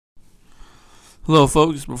Hello,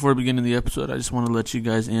 folks. Before beginning the episode, I just want to let you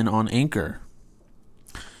guys in on Anchor.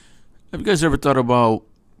 Have you guys ever thought about,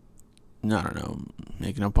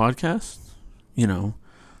 making a podcast?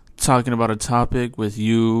 Talking about a topic with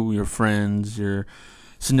you, your friends, your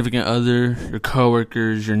significant other, your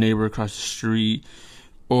coworkers, your neighbor across the street,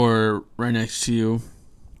 or right next to you.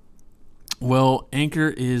 Well, Anchor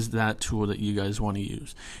is that tool that you guys want to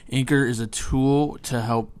use. Anchor is a tool to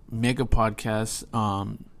help make a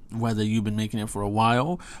podcast, whether you've been making it for a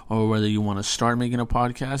while or whether you want to start making a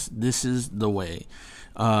podcast. This is the way.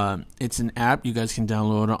 It's an app you guys can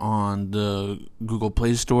download on the Google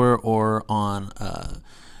Play Store or on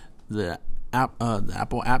the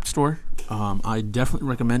Apple App Store. I definitely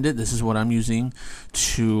recommend it. This is what I'm using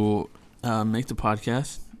to make the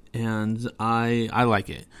podcast, and I like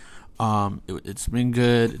it. It's been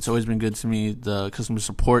good. It's always been good to me. The customer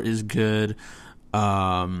support is good.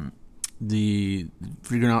 The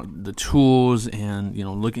figuring out the tools and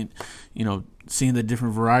seeing the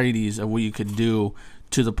different varieties of what you could do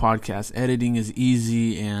to the podcast. Editing is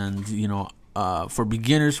easy, and for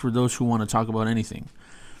beginners, for those who want to talk about anything,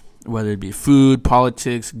 whether it be food,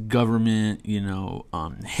 politics, government,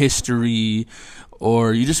 history,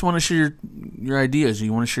 or you just want to share your ideas, or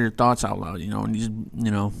you want to share your thoughts out loud, and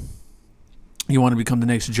you want to become the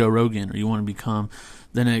next Joe Rogan, or you want to become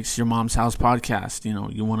the next Your Mom's House podcast,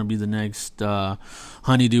 you want to be the next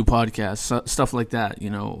Honeydew podcast, stuff like that,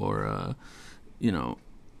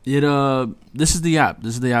 this is the app.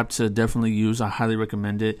 This is the app to definitely use. I highly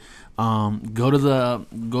recommend it. Go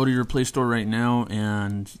to your Play Store right now,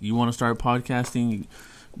 and you want to start podcasting,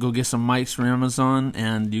 go get some mics from Amazon,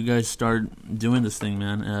 and you guys start doing this thing,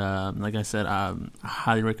 man. Like I said, I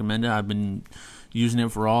highly recommend it. I've been using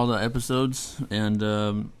it for all the episodes, and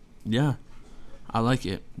I like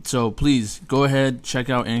it. So please go ahead, check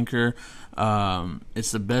out Anchor.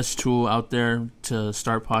 It's the best tool out there to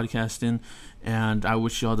start podcasting, and I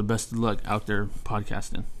wish you all the best of luck out there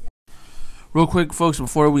podcasting. Real quick, folks,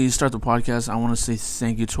 before we start the podcast, I want to say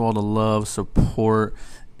thank you to all the love, support,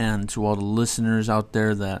 and to all the listeners out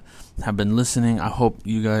there that have been listening. I hope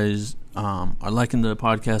you guys are liking the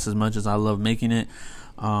podcast as much as I love making it.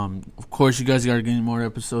 Of course, you guys are getting more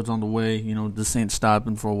episodes on the way. This ain't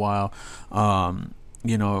stopping for a while. And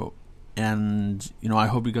I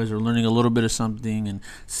hope you guys are learning a little bit of something and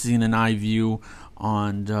seeing an eye view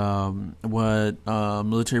on what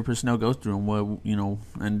military personnel go through, and what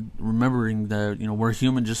and remembering that we're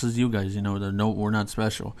human just as you guys. We're not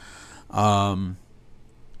special. I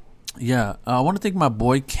want to thank my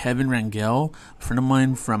boy Kevin Rangel, a friend of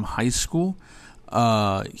mine from high school.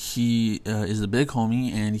 He is a big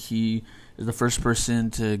homie, and he is the first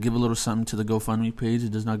person to give a little something to the GoFundMe page.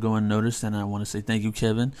 It does not go unnoticed, and I want to say thank you,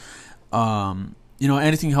 Kevin.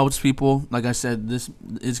 Anything helps people. Like I said,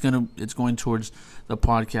 it's going towards the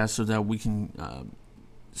podcast so that we can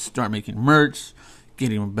start making merch,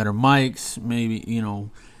 getting better mics, maybe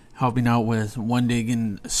helping out with one day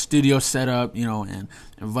getting a studio set up, and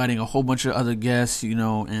inviting a whole bunch of other guests,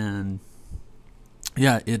 and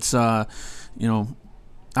it's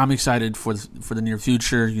I'm excited for the near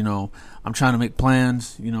future. I'm trying to make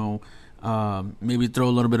plans. Maybe throw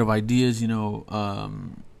a little bit of ideas.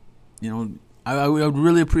 I would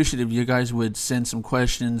really appreciate if you guys would send some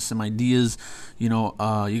questions, some ideas. You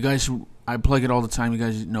guys, I plug it all the time. You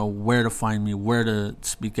guys know where to find me, where to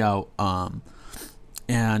speak out,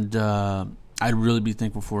 and I'd really be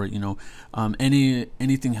thankful for it.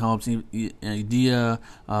 Anything helps. An idea,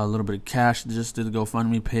 a little bit of cash, just to the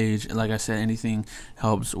GoFundMe page. Like I said, anything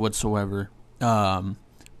helps whatsoever.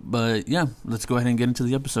 But yeah, let's go ahead and get into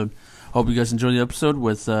the episode. Hope you guys enjoy the episode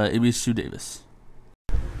with ABH2 Davis.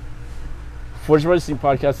 Forged by the Sea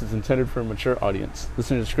podcast is intended for a mature audience.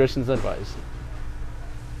 Listener discretion is advised.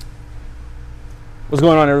 What's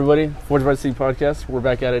going on, everybody? Forged by the Sea podcast. We're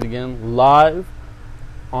back at it again, live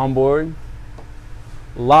on board,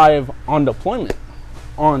 live on deployment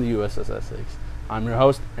on the USS Essex. I'm your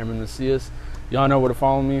host, Aaron Macias. Y'all know where to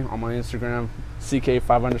follow me on my Instagram,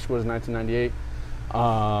 CK5_1998.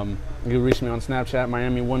 You can reach me on Snapchat,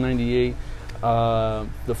 Miami198.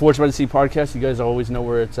 The Forged by the Sea podcast, you guys always know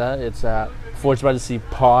where it's at. It's at Forged by the Sea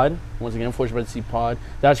Pod. Once again, Forged by the Sea Pod.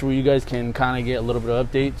 That's where you guys can kind of get a little bit of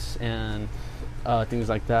updates and things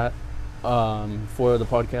like that for the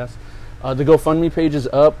podcast. The GoFundMe page is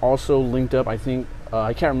up, also linked up. I think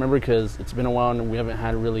I can't remember because it's been a while and we haven't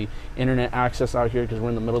had really internet access out here because we're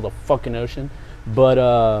in the middle of the fucking ocean. But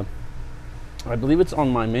I believe it's on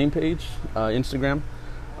my main page, Instagram.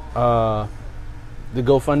 The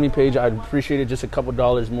GoFundMe page, I'd appreciate it just a couple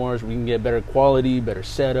dollars more so we can get better quality, better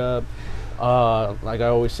setup. Like I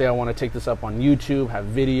always say, I want to take this up on YouTube, have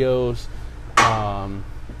videos,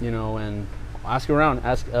 You know, and ask around.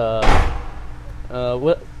 Ask.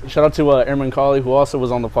 What? Shout out to Airman Colley, who also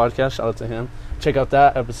was on the podcast. Shout out to him. Check out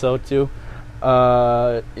that episode too.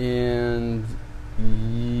 And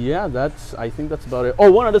yeah, I think that's about it.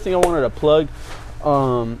 Oh, one other thing I wanted to plug.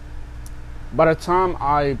 By the time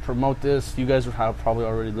I promote this, you guys have probably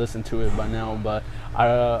already listened to it by now. But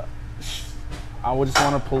I would just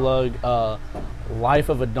want to plug "Life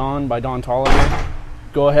of a Don" by Don Toliver.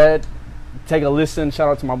 Go ahead, take a listen. Shout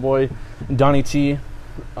out to my boy Donnie T.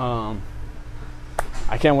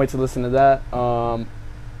 I can't wait to listen to that.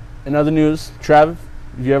 In other news, Travis,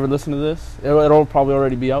 if you ever listen to this, it'll probably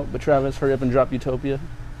already be out. But Travis, hurry up and drop Utopia.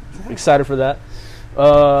 Excited for that.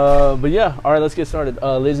 But yeah, all right, let's get started.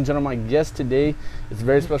 Ladies and gentlemen, my guest today is a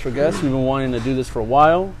very special guest. We've been wanting to do this for a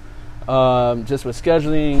while, just with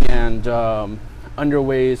scheduling and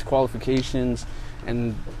underways, qualifications,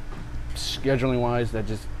 and scheduling wise,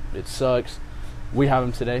 it sucks. We have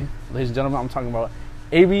him today, ladies and gentlemen. I'm talking about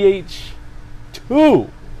ABH2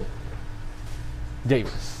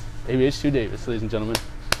 Davis. ABH2 Davis, ladies and gentlemen.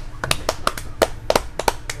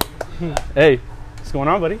 Hey, what's going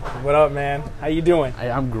on, buddy? What up, man? How you doing?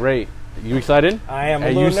 Hey, I'm great. You excited? I am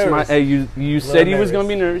a little nervous. Hey, you said you was gonna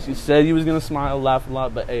be nervous. You said you was gonna smile, laugh a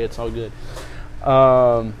lot, but hey, it's all good.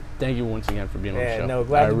 Thank you once again for being on the show. No,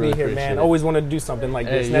 glad to be here, man. Always wanted to do something like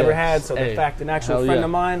this. Never had, so the fact an actual friend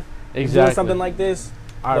of mine is doing something like this,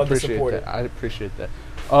 I appreciate that. I appreciate that.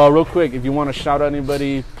 Real quick, if you want to shout out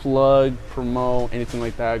anybody, plug, promote, anything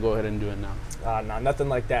like that, go ahead and do it now. No, nothing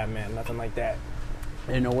like that, man. Nothing like that.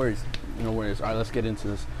 Hey, no worries. No worries. All right, let's get into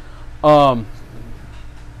this.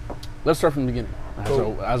 Let's start from the beginning.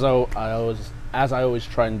 Cool. So, as I always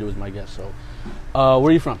try and do with my guests. So, where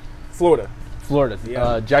are you from? Florida.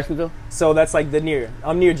 Yeah. Jacksonville? So that's like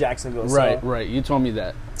I'm near Jacksonville. Right. You told me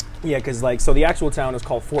that. Yeah, because so the actual town is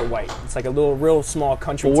called Fort White. It's like a real small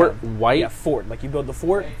country town. Fort White? Yeah, Fort. Like you build the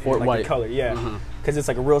fort. Fort like White. The color, yeah. Because it's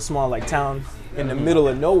like a real small like town in the middle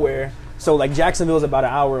of nowhere. So like Jacksonville is about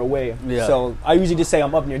an hour away. Yeah. So I usually just say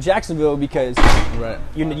I'm up near Jacksonville because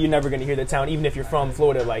you're never going to hear the town. Even if you're from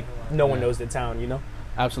Florida, like no one knows the town, you know?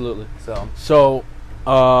 Absolutely. So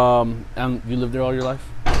and you lived there all your life?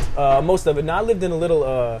 Most of it. Now I lived in a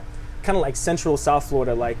little kind of like central South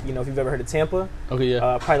Florida, like, you know, if you've ever heard of Tampa. Okay,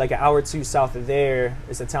 yeah. Probably like an hour or two south of there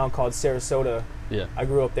is a town called Sarasota. Yeah. I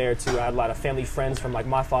grew up there too. I had a lot of family friends from like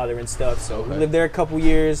my father and stuff. So we lived there a couple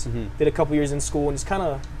years, did a couple years in school, and just kind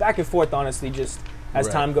of back and forth, honestly, just as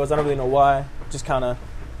time goes. I don't really know why, just kind of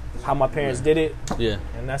how my parents did it. Yeah.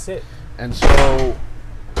 And that's it. And so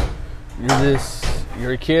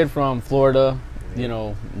you're a kid from Florida, you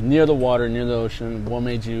know, near the water, near the ocean. What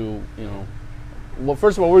made you, well,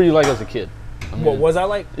 first of all, what were you like as a kid? I mean, what was I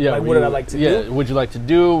like? Yeah. Like, what did I like to do? Yeah. What'd you like to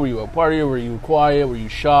do? Were you a partier? Were you quiet? Were you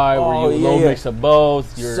shy? Were you a low mix of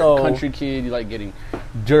both? You're a country kid. You like getting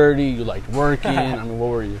dirty. You liked working. I mean, what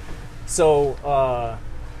were you? So,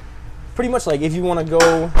 pretty much like if you want to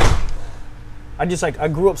go, I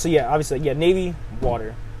grew up. So yeah, obviously, yeah, Navy,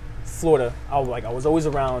 water, Florida. I was always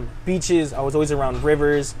around beaches. I was always around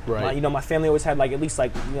rivers. Right. My family always had like at least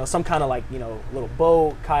like some kind of like little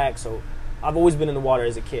boat, kayak. So I've always been in the water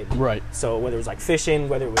as a kid. Right. So whether it was like fishing,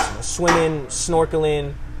 whether it was swimming,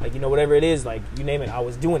 snorkeling, like whatever it is, like you name it, I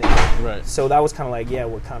was doing it. Right. So that was kind of like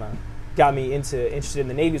what kind of got me interested in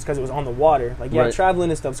the Navy because it was on the water. Like traveling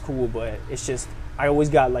and stuff's cool, but it's just I always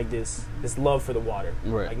got like this love for the water.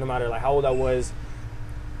 Right. Like no matter like how old I was,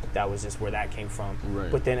 that was just where that came from. Right.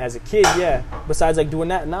 But then as a kid, besides like doing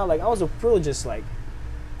that, now like I was really just like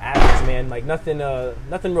average, man. Like nothing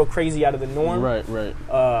real crazy out of the norm. Right.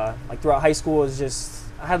 Like throughout high school,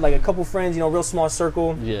 I had like a couple friends, real small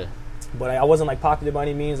circle. Yeah. But I wasn't like popular by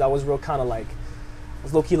any means. I was real kind of like, I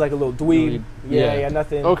was low key like a little dweeb. Yeah,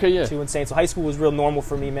 nothing too insane. So high school was real normal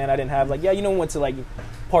for me, man. I didn't have like, went to like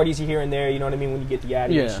parties here and there, you know what I mean, when you get the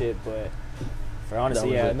Addy and shit. But for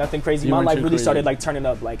honestly, nothing crazy. My life really started like turning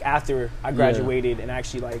up like after I graduated and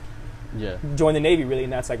actually like joined the Navy really,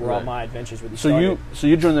 and that's like where all my adventures really started. So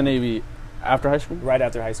you joined the Navy after high school? Right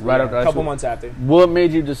after high school. Right after high school. A couple months after. What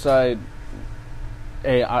made you decide,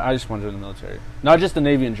 hey, I just want to join the military? Not just the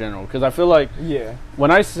Navy in general, because I feel like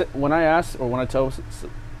when I ask or when I tell,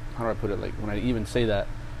 how do I put it? Like when I even say that,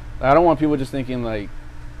 I don't want people just thinking like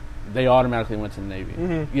they automatically went to the Navy.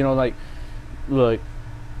 Mm-hmm. Like look,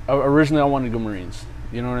 originally I wanted to go Marines.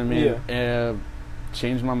 You know what I mean? Yeah.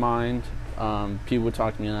 Changed my mind. People would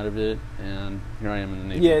talk me out of it, and here I am in the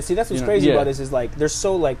Navy. Yeah, see, that's what's crazy about this is like there's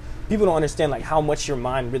so like people don't understand like how much your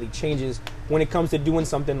mind really changes when it comes to doing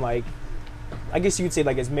something like I guess you could say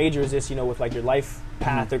like as major as this, you know, with like your life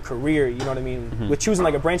path or career, you know what I mean? With choosing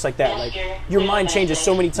like a branch like that, like your mind changes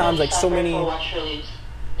so many times, like so many.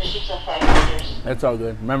 That's all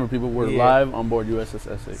good. Remember, people, we're live on board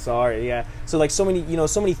USS Essex. Sorry, yeah. So like so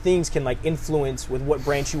many things can like influence with what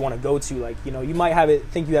branch you want to go to. Like, you know, you might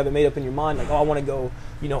think you have it made up in your mind, like, oh, I want to go,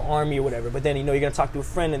 you know, Army or whatever. But then, you know, you're gonna talk to a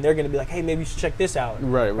friend and they're gonna be like, hey, maybe you should check this out.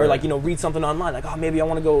 Right. Or like, you know, read something online, like, oh, maybe I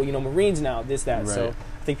want to go, you know, Marines now, this, that. Right. So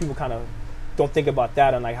I think people kind of don't think about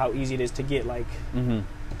that and like how easy it is to get like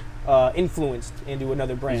influenced into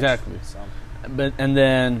another branch. Exactly. So. And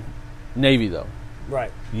then Navy though.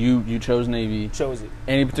 Right. You chose Navy. Chose it.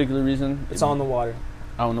 Any particular reason? It's on the water.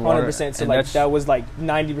 On the water. 100%. So like that was like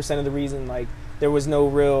 90% of the reason. Like there was no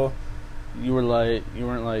real. You weren't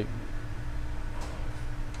like,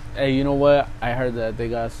 hey, you know what? I heard that they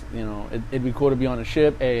got, you know, it'd be cool to be on a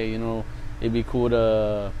ship. Hey, you know, it'd be cool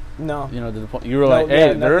to. No. You know, you were like,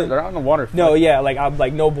 hey, they're on the water. No, yeah, like I'm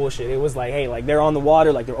like no bullshit. It was like, hey, like they're on the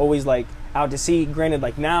water, like they're always like out to sea. Granted,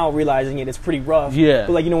 like now realizing it's pretty rough. Yeah.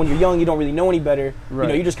 But like, you know, when you're young, you don't really know any better. Right. You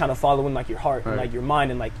know, you just kind of following like your heart and like your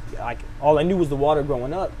mind, and like all I knew was the water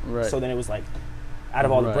growing up. Right. So then it was like, out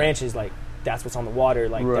of all the branches, like that's what's on the water.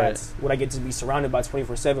 Like that's what I get to be surrounded by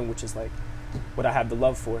 24/7, which is like what I have the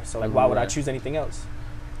love for. So like, why would I choose anything else?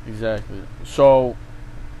 Exactly. So.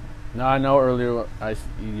 Now I know earlier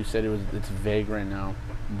you said it's vague right now,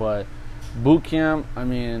 but boot camp. I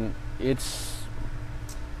mean, it's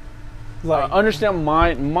like understand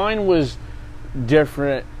mine was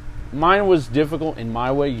different. Mine was difficult in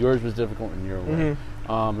my way. Yours was difficult in your way.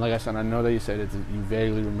 Like I said, I know that you said it. You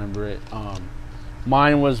vaguely remember it.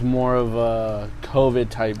 Mine was more of a COVID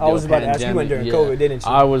type. I was about to ask, you went during COVID, didn't you?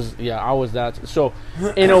 I was that. So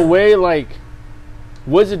in a way, like,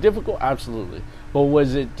 was it difficult? Absolutely. But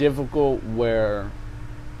was it difficult where,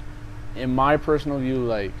 in my personal view,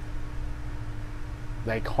 like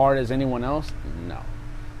hard as anyone else? No.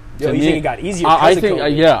 Yo, you think it got easier? I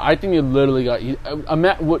think it literally got.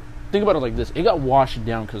 Think about it like this: it got washed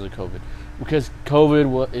down because of COVID, because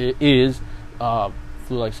COVID is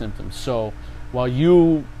flu-like symptoms. So while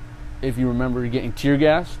if you remember, getting tear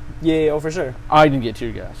gas. Yeah, for sure. I didn't get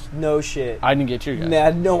tear gas. No shit. I didn't get tear gas. I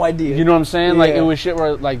had no idea. You know what I'm saying? Yeah. Like, it was shit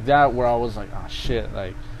like that where I was like, oh, shit.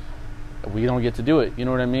 Like, we don't get to do it. You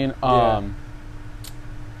know what I mean? Yeah.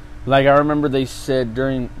 Like, I remember they said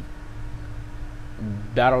during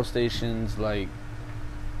battle stations, like,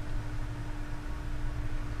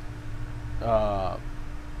 you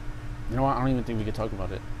know what? I don't even think we could talk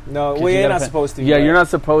about it. No, you're not supposed to. Yeah, you're not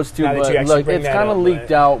supposed to, but look, it's kind of leaked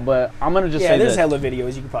out, but I'm going to just say this. Yeah, there's hella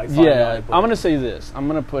videos you can probably find. Yeah, I'm going to say this. I'm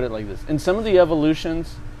going to put it like this. In some of the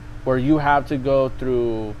evolutions where you have to go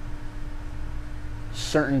through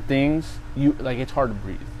certain things, it's hard to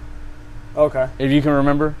breathe. Okay. If you can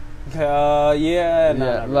remember. It's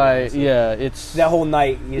that whole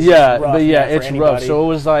night. It's rough. So it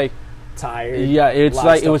was like tired. Yeah, it's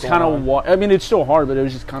like it was kind of. I mean, it's still hard, but it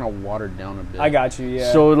was just kind of watered down a bit. I got you.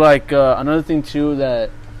 Yeah. So like another thing too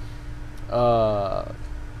that,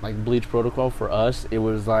 like bleach protocol for us, it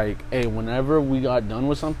was like, hey, whenever we got done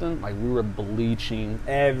with something, like we were bleaching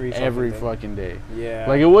every fucking day. Yeah.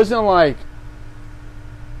 Like it wasn't like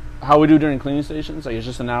how we do during cleaning stations. Like it's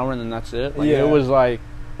just an hour and then that's it. Like it was like.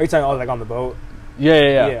 Are you talking like on the boat?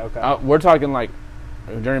 Yeah. Yeah. Okay. We're talking like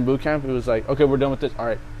during boot camp. It was like, okay, we're done with this. All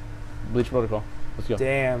right. Bleach protocol. Let's go.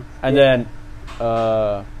 Damn. And then,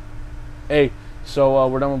 hey, so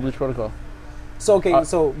we're done with bleach protocol. So, okay,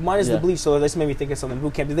 so minus the bleach, so this made me think of something.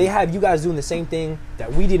 Boot camp, did they have you guys doing the same thing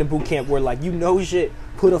that we did in boot camp where, like, you know shit,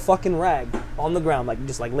 put a fucking rag on the ground, like,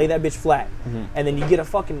 just, like, lay that bitch flat, and then you get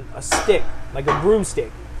a stick, like a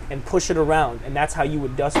broomstick, and push it around, and that's how you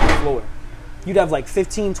would dust the floor. You'd have like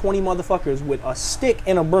 15, 20 motherfuckers with a stick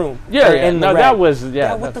and a broom. That was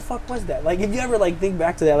what the fuck was that? Like, if you ever like think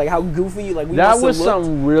back to that, like how goofy, like we that must was have looked,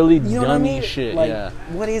 some really dumb what I mean? shit. Like,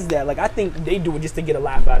 what is that? Like, I think they do it just to get a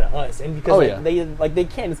laugh out of us, and because they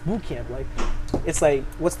can't. It's boot camp. Like, it's like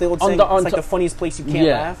what's the old saying? It's like the funniest place you can't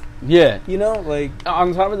laugh. Yeah, you know, like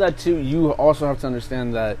on top of that too, you also have to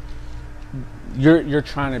understand that you're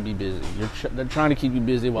trying to be busy. They're trying to keep you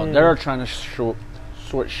busy while they're trying to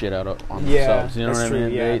sort shit out on themselves. You know what I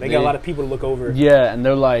mean? Yeah, they got a lot of people to look over. Yeah, and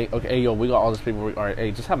they're like, okay, hey, yo, we got all this people. All right,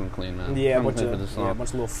 hey, just have them clean, man. Yeah, a bunch of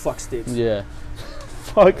little fuck sticks. Yeah.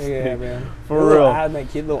 Fuck sticks. Yeah, man. For real.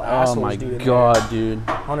 Little assholes, oh my dude, god, dude.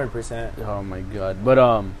 100%. Oh my god.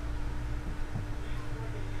 But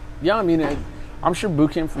yeah, I mean, I'm sure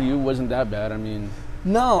boot camp for you wasn't that bad. I mean,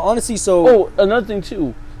 no, honestly. So, another thing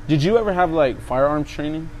too. Did you ever have like firearms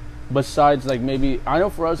training? Besides, like maybe I know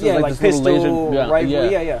for us, it was like this pistol, little laser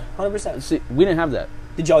rifle, 100%. See, we didn't have that.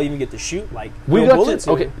 Did y'all even get to shoot like we real got bullets?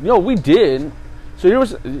 To, okay, no, we did. So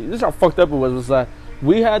this is how fucked up it was that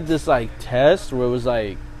we had this like test where it was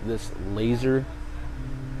like this laser,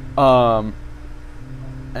 and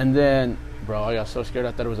then. Bro, I got so scared.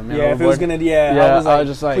 I thought it was a man. Yeah, overboard. if it was gonna, I was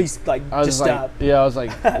just like, please, like, just stop. Yeah, I was like,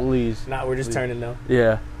 please. Nah, we're just please. turning though.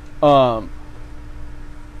 Yeah.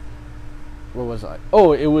 What was I?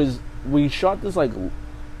 Oh, it was. We shot this like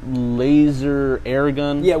laser air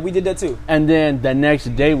gun. Yeah, we did that too. And then the next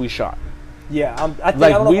day we shot. Yeah, I don't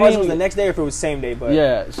know if ours was the next day or if it was same day, but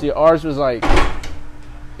yeah. See, ours was like,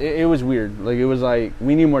 it was weird. Like it was like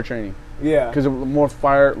we need more training. Yeah, because more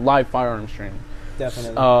live firearms training.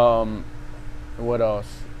 Definitely. What else?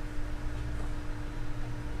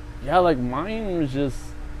 Yeah, like mine was just.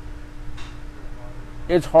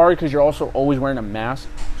 It's hard because you're also always wearing a mask.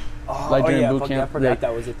 Like during boot camp. I forgot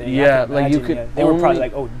that was a thing. Yeah, like you could. Yeah. They were probably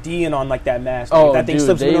like, D'ing on like that mask. Oh, if that thing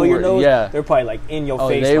slips below your nose. Yeah. They're probably like in your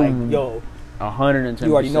face, like, yo. 110%.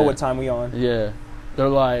 You already know what time we on. Yeah. They're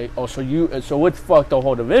like, oh, so what fucked the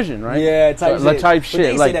whole division, right? Yeah, type shit. Type shit. But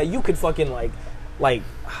they like, say that you could fucking like,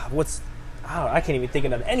 what's. I can't even think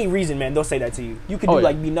of any reason, man. They'll say that to you. You could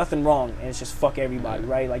be nothing wrong, and it's just fuck everybody,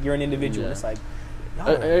 right? Like you're an individual. Yeah. It's like,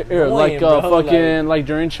 like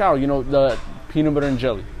during chow, the peanut butter and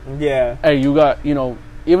jelly. Yeah. Hey, you got even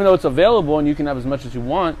though it's available and you can have as much as you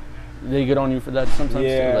want, they get on you for that sometimes.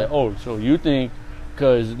 Yeah. Like, oh, so you think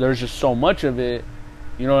because there's just so much of it,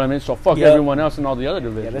 you know what I mean? So fuck everyone else and all the other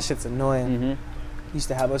divisions. Yeah, that shit's annoying. Mm-hmm. Used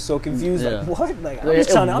to have us so confused. Yeah. Like, what? Like, I'm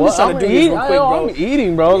just trying to do this real quick, bro. I'm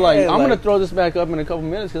eating, bro. Yeah, like, I'm going to throw this back up in a couple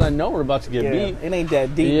minutes because I know we're about to get beat. It ain't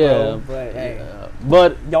that deep, bro. But, hey.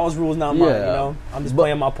 But y'all's rules, not mine, I'm just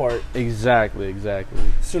playing my part. Exactly. The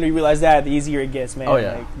sooner you realize that, the easier it gets, man. Oh,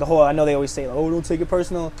 yeah. Like, I know they always say, don't take it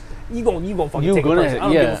personal. You gonna fucking take it personal. I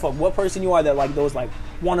don't give a fuck what person you are that, like, those, like,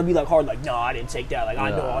 want to be, like, hard, like, no, I didn't take that. Like,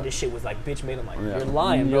 I know all this shit was, like, bitch made. I'm like, you're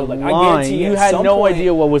lying, bro. Like, I guarantee you had no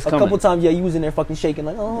idea what was coming. A couple times, you was in there fucking shaking,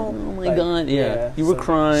 like, oh my God, yeah. You were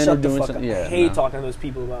crying or doing something. I hate talking to those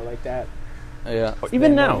people about like that. Yeah.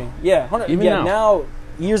 Even now. Yeah, now.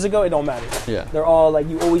 Years ago, it don't matter. Yeah. They're all like,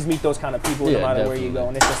 you always meet those kind of people no matter where you go.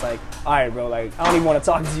 And it's just like, all right, bro, like, I don't even want to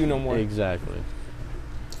talk to you no more. Exactly.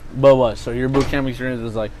 But what? So your boot camp experience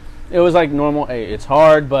was like, it was like normal. Hey, it's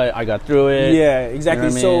hard, but I got through it. Yeah, exactly.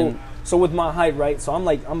 You know what I mean? So with my height, right? So I'm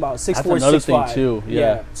about 6'4", 6'5". That's another thing too.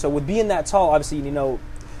 Yeah. So with being that tall, obviously,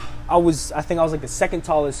 I think I was like the second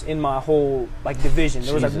tallest in my whole like division.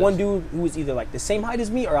 There was like one dude who was either like the same height as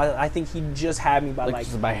me, or I think he just had me by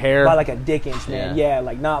by hair, by like a dick inch, man. Yeah,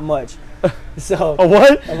 like not much. So a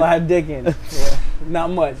what? By a dick inch. Yeah,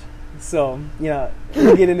 not much. So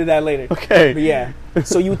we'll get into that later. Okay. But yeah,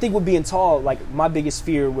 so you would think with being tall, like my biggest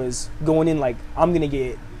fear was going in like I'm gonna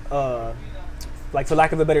get like for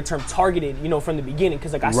lack of a better term, targeted, from the beginning,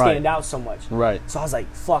 because like I stand out so much. Right. So I was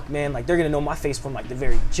like, fuck, man, like they're gonna know my face from like the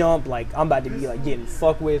very jump. Like I'm about to be like getting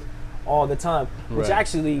fucked with all the time, which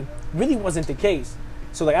actually really wasn't the case.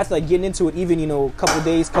 So like after like getting into it, even couple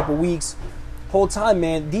days, couple weeks, whole time,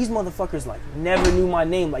 man, these motherfuckers like never knew my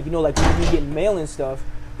name. Like like when you be getting mail and stuff,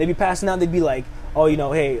 they'd be passing out. They'd be like, oh,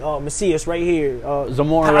 hey, Macias right here,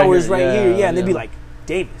 Zamora Powers right here, and they'd be like,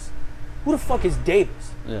 Davis, who the fuck is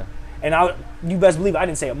Davis? Yeah. And you best believe I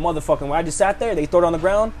didn't say a motherfucking word. I just sat there. They throw it on the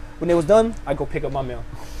ground. When they was done, I go pick up my mail.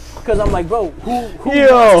 Because I'm like, bro, who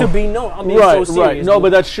wants to be known? I'm being so serious. Right. No,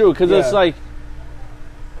 but that's true. Because it's like,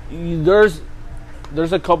 there's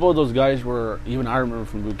a couple of those guys where even I remember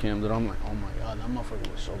from boot camp that I'm like, oh my God, that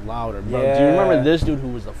motherfucker was so loud. Bro, do you remember this dude who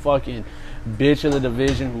was the fucking bitch of the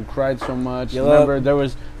division who cried so much? Remember there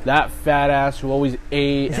was that fat ass who always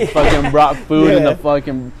ate and fucking brought food in the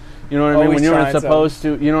fucking... You know what I mean? When you weren't supposed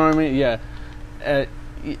to, you know what I mean? Yeah.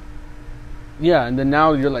 Yeah, and then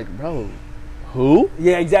now you're like, bro, who?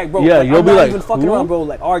 Yeah, exactly, bro. Yeah, like, you'll I'm be not like, even fucking around, bro.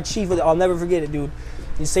 Like, our chief, I'll never forget it, dude.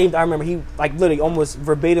 He saved, I remember he, like, literally almost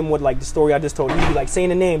verbatim what, like, the story I just told. He'd be, like, saying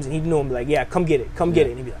the names, and he'd know him, be like, yeah, come get it.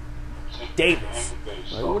 And he'd be like, Davis.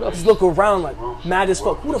 Like, what up? Just look around, like, mad as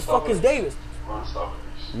fuck. Who the fuck is Davis?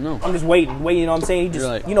 No. I'm just waiting, you know what I'm saying? He just,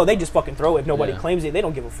 like, they just fucking throw it. If nobody claims it, they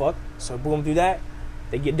don't give a fuck. So, boom, do that.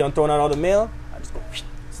 They get done throwing out all the mail. I just go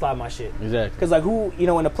slide my shit. Exactly. Because like in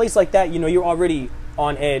a place like that, you're already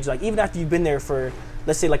on edge. Like even after you've been there for,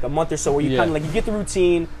 let's say like a month or so, where you kind of like you get the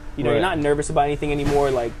routine. You're not nervous about anything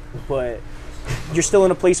anymore. Like, but you're still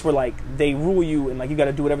in a place where like they rule you and like you got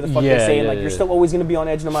to do whatever the fuck they say. And like you're still always gonna be on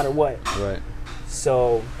edge no matter what. Right.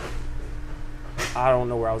 So I don't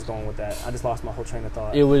know where I was going with that. I just lost my whole train of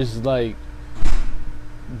thought. It was like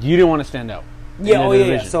you didn't want to stand out.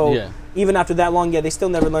 Yeah. So even after that long, they still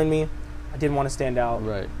never learned me. I didn't want to stand out.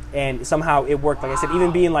 Right. And somehow it worked. Like I said,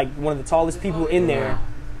 even being like one of the tallest people in there,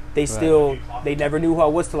 they still, they never knew who I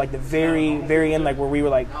was till like the very, very end, like where we were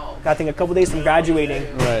like, I think a couple days from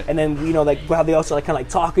graduating. Right. And then, you know, like how they also like kind of like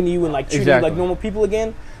talking to you and like treating you like normal people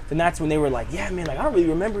again. Then that's when they were like, yeah, man, like I don't really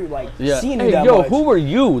remember like seeing you that much. Who were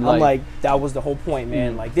you? I'm like, that was the whole point,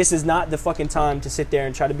 man. Like, this is not the fucking time to sit there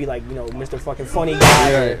and try to be like, you know, Mr. fucking funny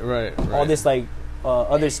guy. Right. All this like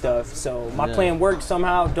other stuff. So my plan worked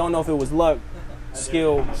somehow. Don't know if it was luck,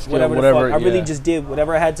 skill, whatever the fuck. I really just did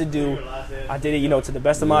whatever I had to do. I did it, you know, to the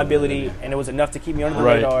best of my ability, and it was enough to keep me under the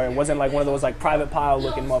radar. It wasn't like one of those like private pile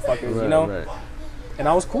looking motherfuckers, you know. And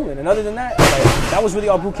I was cool. And other than that, like, that was really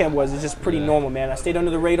all boot camp was. It's just pretty normal, man. I stayed under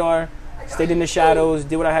the radar, stayed in the shadows,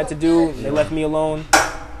 did what I had to do. They left me alone,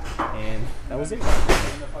 and that was it.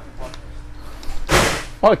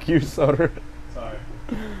 Fuck you, Sutter. Sorry.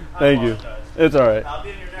 Thank you. It's all right. I'll be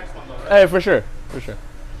in your next one, though. Hey, for sure.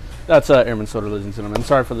 That's Airman Soda, ladies and gentlemen.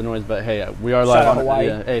 Sorry for the noise, but hey, we are live on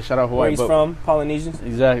Hawaii. Hey, shout out Hawaii. Where he's from, Polynesians.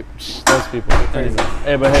 Exactly. Those people. Anyway.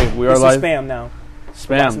 Hey, but hey, we are live. Spam now.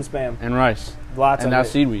 Spam. Some spam. And rice. Lots and of now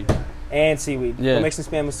seaweed. And seaweed. Yeah. Go make some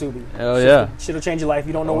spam with subi. Hell yeah. Shit'll change your life.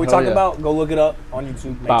 You don't know what we're talking about? Go look it up on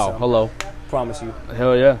YouTube. Make some. Hello. Promise you.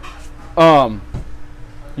 Hell yeah.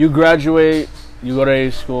 You graduate. You go to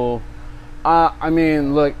A school. I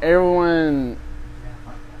mean, look, everyone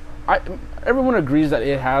agrees that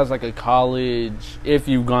it has like a college. If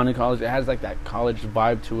you've gone to college, it has like that college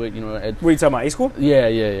vibe to it. You know. What are you talking about? A school? Yeah.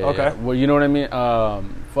 Okay. Yeah. Well, you know what I mean.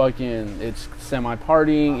 Fucking, it's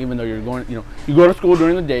semi-partying. Even though you're going, you know, you go to school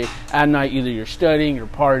during the day. At night, either you're studying, you're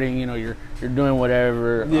partying. You know, you're doing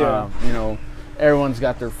whatever. Yeah. You know, everyone's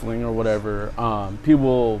got their fling or whatever.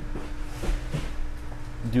 People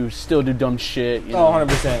still do dumb shit. You know?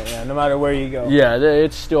 100%. Yeah. No matter where you go. Yeah,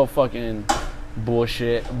 it's still fucking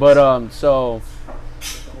bullshit. But so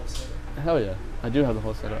hell yeah, I do have the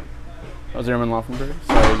whole setup. I was Airman Laufenberg.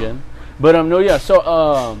 Sorry again. But no, yeah.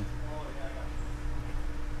 So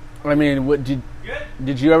I mean, what did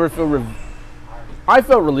you ever feel? I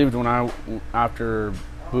felt relieved when after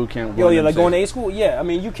boot camp. Like going to A school. Yeah, I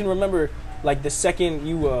mean, you can remember like the second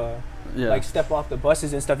you like step off the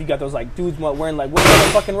buses and stuff. You got those like dudes wearing like what are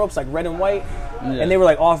the fucking ropes like red and white, and they were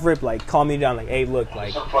like off rip like calm me down like, hey look,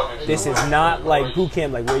 like this is not like boot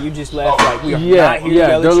camp like where you just left, like we are not here to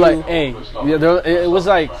yell they're at like you. hey it was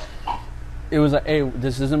like hey,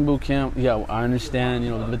 this isn't boot camp. Yeah, I understand, you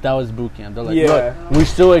know, but that was boot camp. They're like, look, we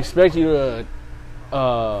still expect you to you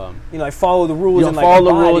know, like follow the rules and like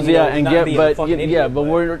follow the rules, and but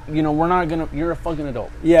we're not gonna. You're a fucking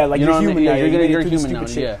adult. Yeah, like you're human now. You're human now.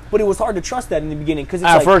 Yeah. But it was hard to trust that in the beginning because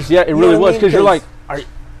at first, it really was because you're like,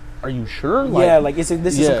 are you sure? Like, this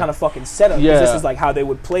is some kind of fucking setup. Yeah. This is like how they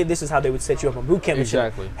would play. This is how they would set you up on boot camp.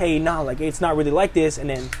 Exactly. Hey, like it's not really like this, and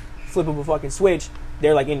then flip up a fucking switch.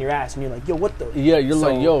 They're like in your ass, and you're like, yo, what the? Yeah, you're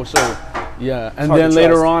like, yo, so yeah, and then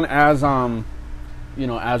later on, as you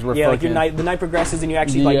know, as we're fucking, like the night progresses and you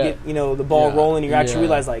actually like get, you know, the ball rolling, you actually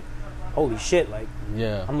realize like, holy shit, like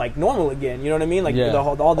I'm like normal again, you know what I mean? Like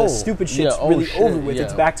all the stupid shit's really over with.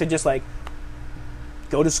 It's back to just like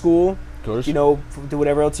go to school, you know, do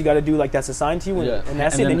whatever else you got to do like that's assigned to you, and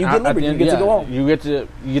that's it. Then you get liberty, you get to go home. You get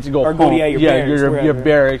to go or home. Go to your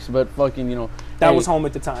barracks, but fucking, you know. That was home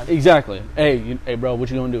at the time. Exactly. Hey, bro, what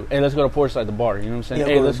you gonna do? Hey, let's go to Portside, the bar. You know what I'm saying? Yeah,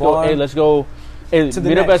 hey, let's go. Hey, let's go. Hey,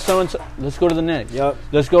 meet up at so and so. Let's go to the next. Yep.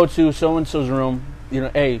 Let's go to so and so's room. You know,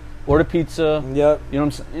 hey, order pizza. Yep. You know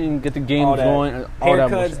what I'm saying? Get the games going.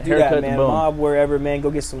 Haircuts, do that, man. Boom. Mob wherever, man. Go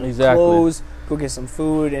get some clothes. Go get some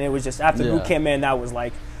food. And it was just after boot camp, man. That was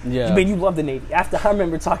like, man, you love the Navy. After I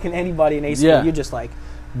remember talking to anybody in A school, you're just like,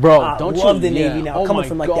 bro, I love the Navy now. Coming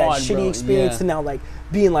from like that shitty experience to now like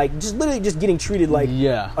being like just literally just getting treated like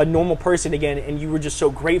a normal person again, and you were just so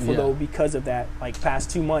grateful though because of that like past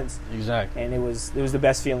 2 months. Exactly. And it was the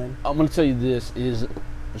best feeling. I'm gonna tell you this is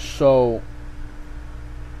so.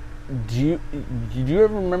 Do you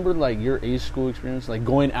ever remember like your A school experience, like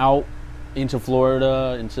going out into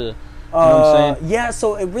Florida, into you know what I'm saying? Yeah,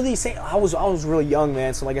 so it really I was really young,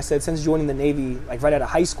 man. So like I said, since joining the Navy, like right out of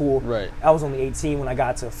high school, I was only 18 when I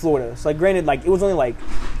got to Florida. So like granted, like it was only like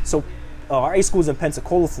our A school is in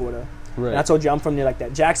Pensacola, Florida. Right. And I told you I'm from near like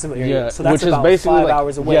that Jacksonville area. So that's about basically 5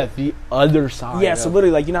 hours away. Yeah, the other side. Yeah, so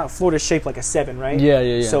literally like you know how Florida's shaped like a 7, right?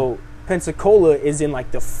 Yeah. So Pensacola is in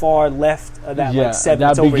like the far left of that like 7.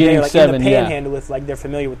 It's over there, like 7, in the panhandle if like they're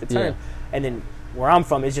familiar with the term. And then where I'm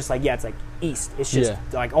from is just like it's like east. It's just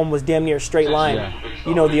like almost damn near a straight line,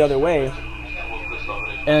 you know, the other way.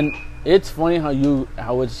 And it's funny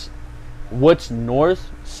how it's what's north,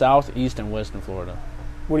 south, east, and west in Florida.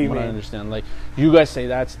 What do you mean? I understand. Like you guys say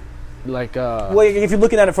that's well, if you're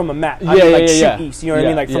looking at it from a map, east, you know what I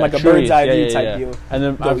mean, like from like a bird's eye view type deal. And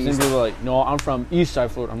then I've seen people like, no, I'm from east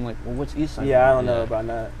side Florida. I'm like, well, what's east side? Yeah, I don't know about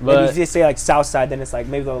that. But maybe if you say like south side, then it's like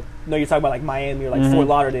maybe they'll no, you're talking about like Miami or like Fort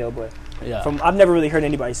Lauderdale, but I've never really heard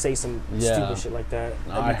anybody say some stupid shit like that.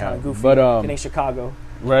 That'd be kind of goofy. But it ain't Chicago,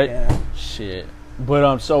 right? Yeah. Shit. But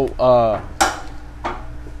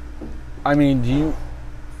I mean,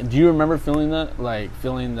 do you remember feeling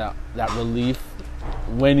that relief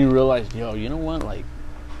when you realized, yo, you know what, like,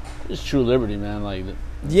 it's true liberty, man. Like,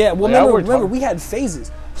 yeah. Well, remember, we had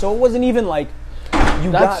phases, so it wasn't even like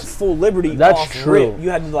you got full liberty. That's true.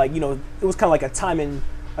 You had to, like, you know, it was kind of like a time in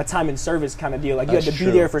service kind of deal. Like, you had to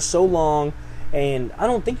be there for so long, and I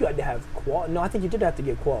don't think you had to have No, I think you did have to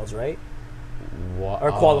get quals, right?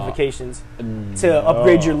 Or qualifications to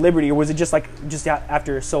upgrade your liberty, or was it just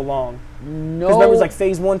after so long? No, because remember, it was like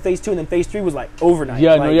phase 1, phase 2, and then phase 3 was like overnight.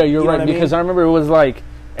 Yeah, like, you're right. Because I remember it was like,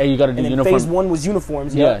 hey, you got to do uniform. Phase 1 was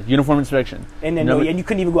uniforms. Yeah, uniform inspection. And then and you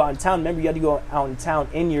couldn't even go out in town. Remember, you had to go out in town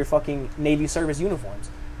in your fucking Navy service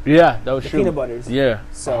uniforms. Yeah, that was the true. Peanut butters. Yeah.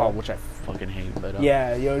 So which I fucking hate. But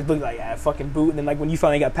yeah, you know, it looked like a fucking boot, and then like when you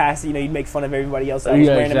finally got past it, you know, you'd make fun of everybody else that was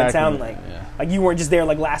wearing them in town, like you weren't just there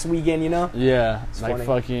like last weekend, you know? Yeah, it's like funny.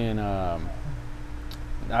 Fucking.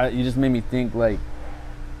 You just made me think. Like,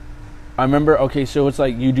 I remember. Okay, so it's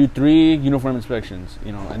like you do 3 uniform inspections,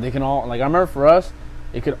 you know, and they can all, like, I remember for us,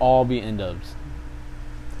 it could all be N-dubs.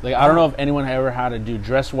 Like, I don't know if anyone ever had to do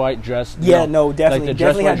dress white, dress. Yeah, no, definitely, like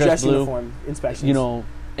definitely white, had dress blue, uniform inspections. You know,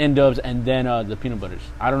 N-dubs and then the peanut butters.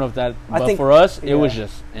 I don't know if that, but for us, it was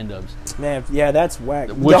just N-dubs. Man, yeah, that's whack.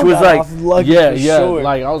 Which was like, sure.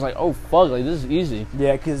 Like I was like, oh fuck, like this is easy.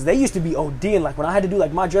 Yeah, because they used to be ODing. Like when I had to do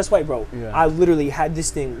like my dress white, bro, I literally had this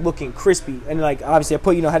thing looking crispy, and like obviously I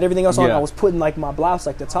put, you know, had everything else on. I was putting like my blouse,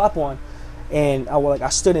 like the top on. And I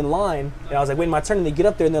stood in line, and I was like waiting my turn, and they get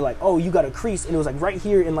up there, and they're like, "Oh, you got a crease," and it was like right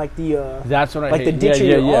here in like the that's what I like hate. the ditch of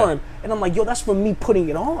your arm, and I'm like, "Yo, that's from me putting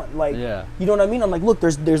it on." Like, you know what I mean? I'm like, "Look,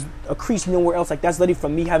 there's a crease nowhere else. Like that's literally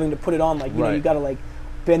from me having to put it on. Like, you know, you gotta like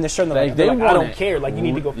bend the shirt." And like, I don't care. Like, you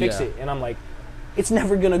need to go fix it. And I'm like, it's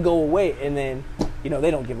never gonna go away. And then, you know,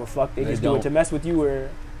 they don't give a fuck. They just do it to mess with you, or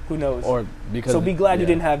who knows? Or because so be glad you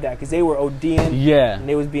didn't have that, because they were ODing. Yeah, and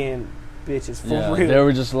they was being bitches for real. They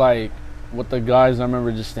were just like. With the guys, I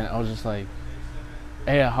remember just standing. I was just like,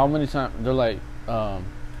 "Hey, how many times?" They're like, "Cause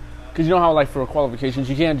you know how like for qualifications,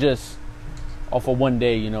 you can't just off of one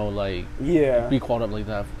day, you know, like be called up like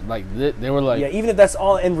that. Like they were like, even if that's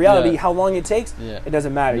all in reality, how long it takes, it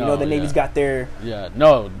doesn't matter. No, you know, the Navy's got their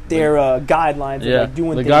guidelines of like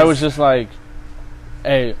doing. The guy was just like,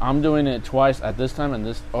 "Hey, I'm doing it twice at this time and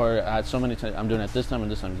this, or at so many times I'm doing it at this time and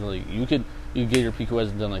this time." So like you get your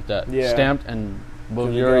PQS done like that, stamped and.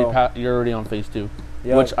 But you're already on phase 2,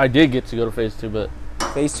 which I did get to go to phase 2, but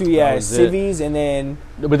phase 2, civvies, and then.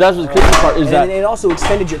 But that's what the crazy part is, that it also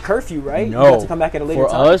extended your curfew, right? No, you had to come back at a later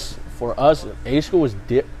time. For us, A school was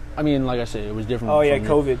I mean, like I said, it was different. Oh yeah,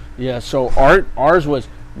 COVID. Yeah, so ours was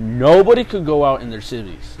nobody could go out in their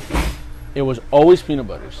civvies. It was always peanut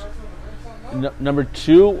butters. Number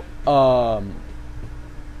 2, oh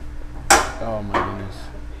my goodness.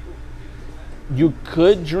 You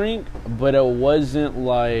could drink, but it wasn't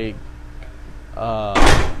like they're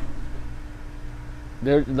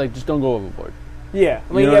like, just don't go overboard. Yeah,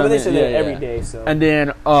 I mean, but they said that every day. So and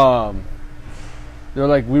then they're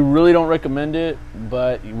like, we really don't recommend it,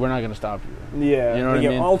 but we're not gonna stop you. Yeah, you know what I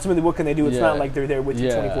mean. Ultimately, what can they do? It's not like they're there with you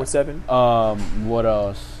 24/7. What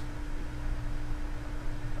else?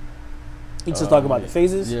 You just talk about the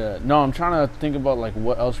phases. Yeah, no, I'm trying to think about like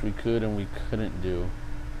what else we could and we couldn't do.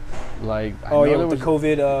 Like, with the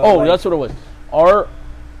COVID. That's what it was. Our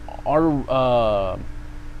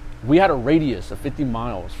we had a radius of 50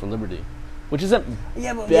 miles for Liberty, which isn't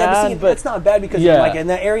bad, but it's not bad because like in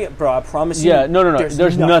that area, bro. I promise you. Yeah, no.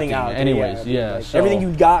 There's nothing out anyways. there. Like, everything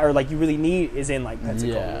you got or like you really need is in like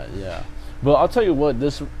Pensacola. Yeah. But I'll tell you what.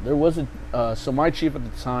 There was so my chief at the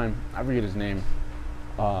time, I forget his name,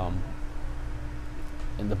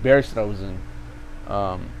 in the barracks that I was in.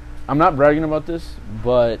 I'm not bragging about this,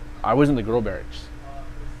 but I was in the girl barracks.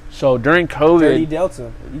 So during COVID, Dirty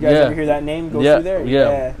Delta. You guys ever hear that name go through there?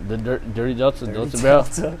 Yeah. The Dirty Delta.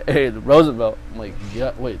 Delta. Hey, the Roosevelt. I'm like,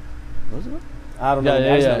 wait, Roosevelt? I don't know.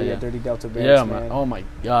 Yeah. Dirty Delta barracks, man. Oh my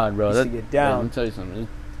God, bro. Used to get down. Let me tell you something.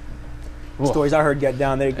 Stories I heard get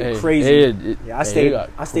down there get crazy. I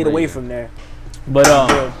stayed away from there. But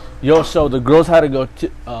so the girls had to go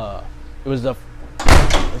to. It was the.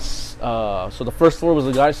 So the first floor was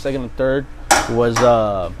the guys, second and third was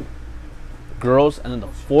girls, and then the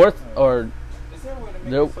fourth or.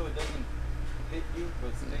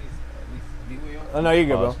 Oh no, you're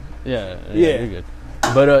good, bro. Yeah, you're good.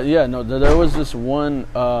 But yeah, no, there was this one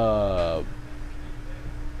part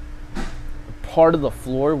of the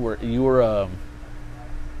floor where you were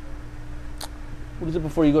what is it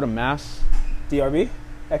before you go to mass? DRB?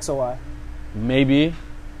 XOI? Maybe,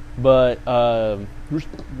 but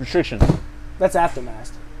restrictions. That's after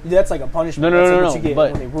mass. That's like a punishment. No. What you get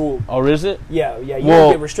when they rule. Oh, is it? Yeah. You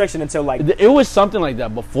don't get restriction until like. It was something like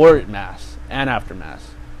that before mass and after mass.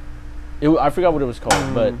 I forgot what it was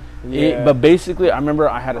called, but but basically, I remember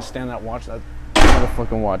I had to stand that watch. That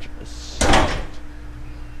motherfucking watch sucked.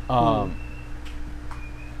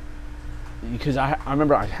 Because I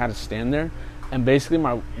remember I had to stand there, and basically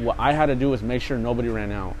what I had to do was make sure nobody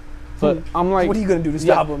ran out. But I'm like, what are you gonna do to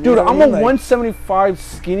stop them? Dude, I'm a 175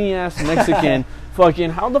 skinny ass Mexican. Fucking,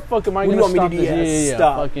 how the fuck am I gonna stop this?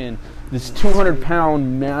 Fucking this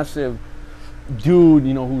 200-pound massive dude,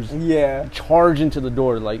 who's charging to the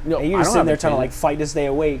door. Like, no, and you're just sitting there trying to like fight to stay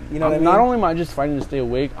awake. You know what I mean? Not only am I just fighting to stay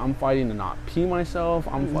awake, I'm fighting to not pee myself.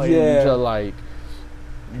 I'm fighting to like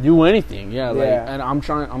do anything. And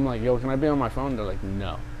I'm like, yo, can I be on my phone? They're like,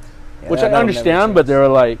 no. Yeah, which I understand, but they're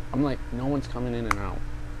like, I'm like, no one's coming in and out.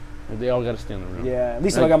 Like, they all got to stay in the room. Yeah, at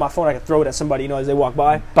least if I got my phone, I can throw it at somebody, as they walk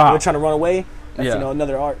by. They're trying to run away. That's,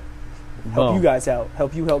 another art. Help you guys out.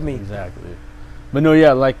 Help you help me. Exactly. But no,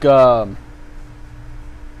 like,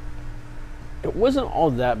 it wasn't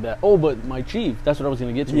all that bad. Oh, but my chief, that's what I was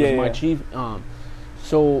going to get to, was my chief.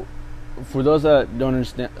 So, for those that don't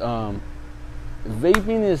understand,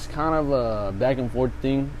 vaping is kind of a back and forth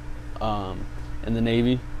thing in the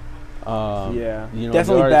Navy.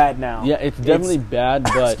 Definitely bad now. Yeah, it's definitely bad,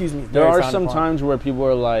 but there are some fun. times where people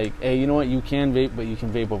are like, hey, you know what, you can vape, but you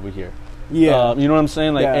can vape over here. Yeah. You know what I'm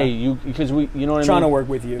saying? Like, hey, because we, you know what I mean? Trying to work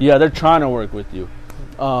with you. Yeah, they're trying to work with you.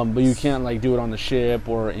 But you can't, like, do it on the ship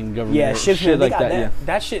or in government. Yeah, shit like that.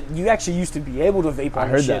 That shit, you actually used to be able to vape on I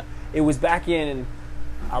heard the ship. that. It was back in,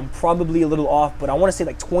 I'm probably a little off, but I want to say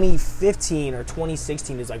like 2015 or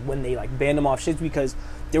 2016 is like when they like banned them off ships, because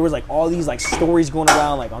there was like all these like stories going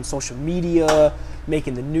around like on social media,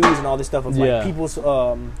 making the news and all this stuff of like people's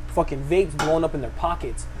fucking vapes blowing up in their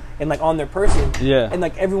pockets and like on their person. Yeah. And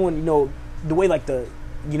like everyone, the way like the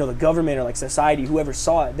government or like society, whoever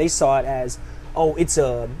saw it, they saw it as, oh, it's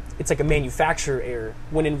like a manufacturer error,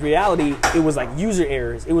 when in reality it was like user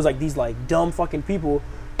errors. It was like these like dumb fucking people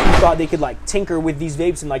who thought they could like tinker with these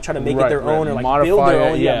vapes and like try to make it their own, or like modify build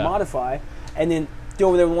their own, modify, and then they're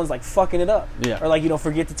over there the ones like fucking it up, or like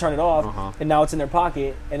forget to turn it off, and now it's in their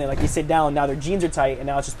pocket, and then like they sit down, now their jeans are tight, and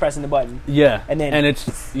now it's just pressing the button, and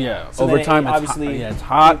it's so over time obviously it's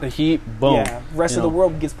hot, the heat, boom, rest of the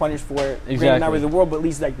world gets punished for it. Exactly. Not really the world, but at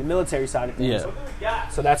least like the military side of things.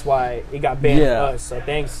 So that's why it got banned to us. So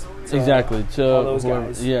thanks to all those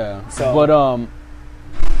guys. So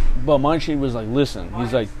but my chief was like, listen,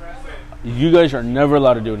 he's like, you guys are never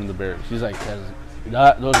allowed to do it in the barracks. He's like,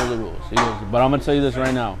 those are the rules. He goes, but I'm gonna tell you this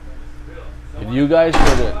right now. If you guys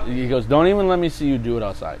he goes, don't even let me see you do it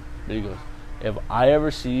outside. But he goes, if I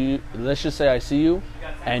ever see you, let's just say I see you,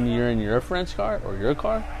 and you're in your friend's car or your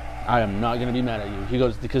car, I am not gonna be mad at you. He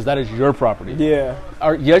goes, because that is your property. Yeah.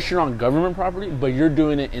 Yes, you're on government property, but you're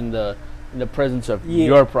doing it in the presence of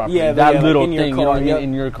your property. That little thing, you know what I mean,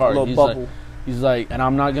 in your car. Little bubble. He's like, and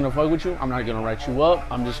I'm not gonna fuck with you. I'm not gonna write you up.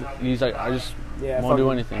 He's like, I just won't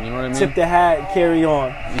do anything. You know what I mean? Tip the hat, carry on.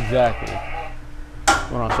 Exactly. What's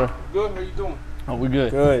going on, sir? Good. How you doing? Oh, we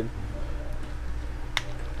good. Good.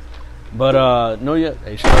 But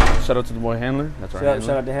hey, shout out to the boy Handler. That's our Handler.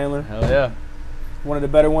 Shout out to Handler. Hell yeah. One of the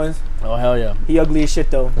better ones. Oh hell yeah. He ugly as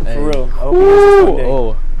shit though, hey. for real.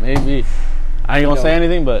 Oh, maybe. I ain't gonna say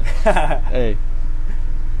anything, but hey,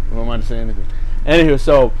 I don't mind to say anything. Anywho,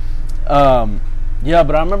 so.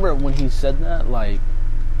 But I remember when he said that, like,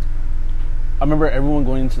 I remember everyone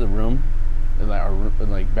going into the room,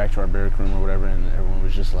 like back to our barrack room or whatever, and everyone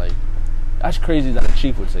was just like, that's crazy that a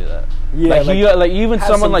chief would say that. Yeah, like even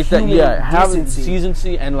someone like that, have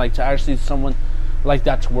decency and like to actually someone like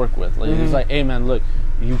that to work with. Like, he's like, hey man, look,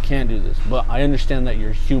 you can't do this, but I understand that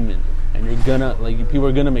you're human and you're gonna, like, people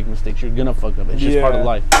are gonna make mistakes, you're gonna fuck up. It's just part of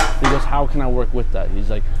life. He goes, how can I work with that? He's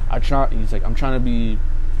like, I'm trying to be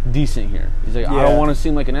decent here. He's like, I don't want to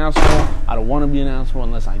seem like an asshole. I don't want to be an asshole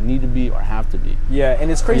unless I need to be or have to be. Yeah, and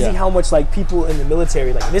it's crazy how much like people in the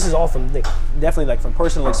military, like, this is all from definitely like from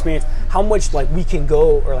personal experience, how much like we can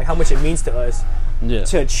go, or like how much it means to us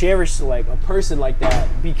to cherish like a person like that,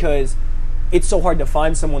 because it's so hard to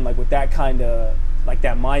find someone like with that kind of like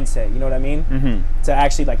that mindset, you know what I mean? Mm-hmm. To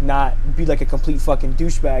actually like not be like a complete fucking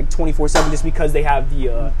douchebag 24/7 just because they have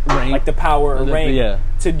the like the power or rank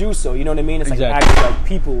to do so, you know what I mean? It's like actually like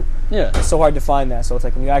people. Yeah, it's so hard to find that. So it's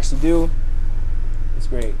like when you actually do, it's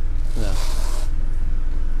great. Yeah.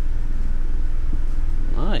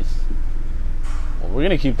 Nice. Well, we're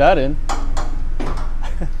gonna keep that in.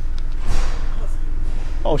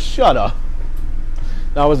 Oh, shut up.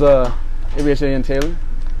 That was ABH and Taylor.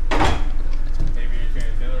 ABH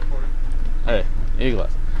and Taylor recording. Hey,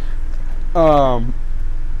 Eagles.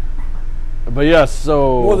 But yeah,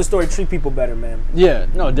 so more of the story, treat people better, man. Yeah,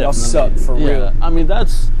 no, definitely. Y'all suck for real. I mean,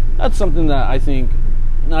 that's something that I think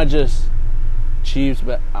not just Chiefs,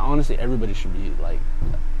 but honestly everybody should be like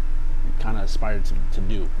kind of aspired to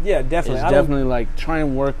do. Yeah, definitely. It's definitely like try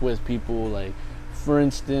and work with people. Like, for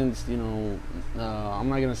instance, you know, I'm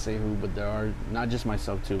not gonna say who, but there are not just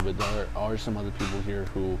myself too, but there are some other people here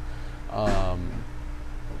who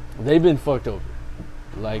they've been fucked over.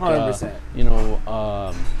 Like, 100%. You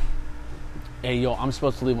know, hey, yo, I'm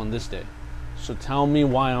supposed to leave on this day, so tell me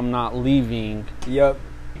why I'm not leaving. Yep.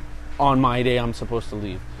 On my day, I'm supposed to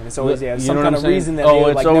leave. And it's always some kind of reason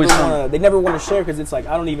that they never want to share, because it's like,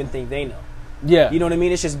 I don't even think they know. Yeah. You know what I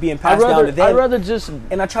mean? It's just being passed down to them. I'd rather just...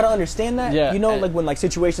 And I try to understand that. Yeah. You know, like when like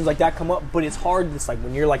situations like that come up, but it's hard. It's like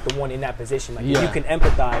when you're like the one in that position. Like, if you can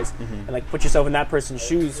empathize and like put yourself in that person's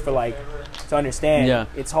shoes for like to understand. Yeah.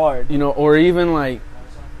 It's hard. You know, or even like,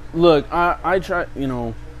 look, I try, you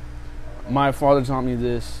know, my father taught me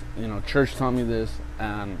this, you know, church taught me this,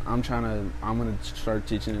 and I'm going to start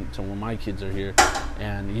teaching it to when my kids are here,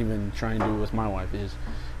 and even try and do it with my wife, is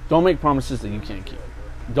don't make promises that you can't keep.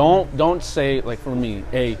 Don't say, like, for me,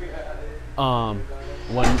 hey,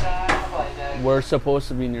 when we're supposed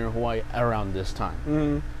to be near Hawaii around this time.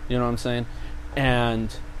 Mm-hmm. You know what I'm saying?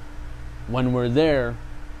 And when we're there,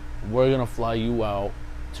 we're going to fly you out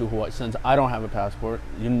to Hawaii. Since I don't have a passport,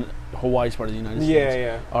 Hawaii's part of the United States.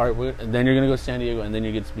 Yeah. All right, then you're going to go to San Diego, and then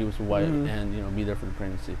you get to be with your wife and, you know, be there for the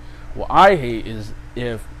pregnancy. What I hate is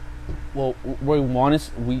if... Well, we want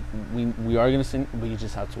to. We are gonna sing, but you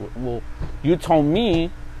just have to. Well, you told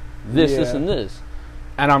me this, and this,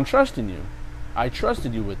 and I'm trusting you. I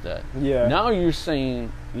trusted you with that. Yeah. Now you're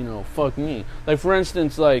saying, you know, fuck me. Like, for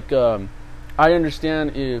instance, like I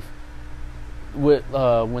understand if with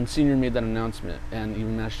when Senior made that announcement and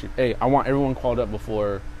even Master Chief, hey, I want everyone called up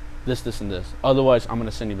before this, and this. Otherwise, I'm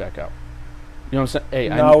gonna send you back out. You know what I'm saying?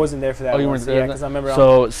 Hey, no, I wasn't there for that. Oh, you weren't there? Yeah, because I remember.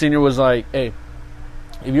 So Senior was like, hey.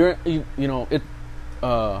 If you're, you know, it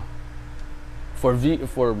for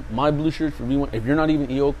my blue shirts for V1, if you're not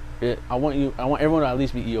even EO, I want everyone to at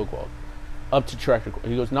least be EO qualified, up to tractor.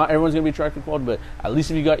 He goes, not everyone's gonna be tractor qualified, but at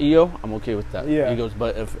least if you got EO, I'm okay with that. Yeah. He goes,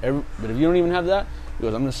 but if you don't even have that, he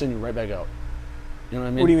goes, I'm gonna send you right back out. You know what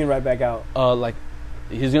I mean? What do you mean right back out? Like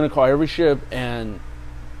he's gonna call every ship and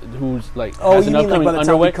who's like has an upcoming by the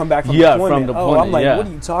time we come back from deployment. From deployment. I'm like, what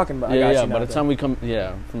are you talking about? Yeah. By the time we come,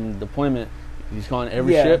 from deployment. He's calling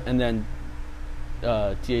every ship and then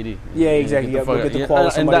TAD. Yeah, exactly. Get the call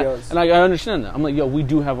with somebody else. And I understand that. I'm like, yo, we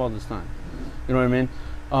do have all this time. You know what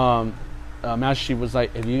I mean? Master Chief was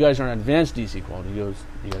like, if you guys aren't advanced DC quality, he goes,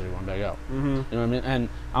 you guys are going back out. Mm-hmm. You know what I mean? And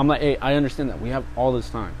I'm like, hey, I understand that. We have all this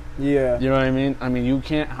time. Yeah. You know what I mean? I mean, you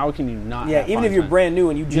can't, how can you not have even if you're brand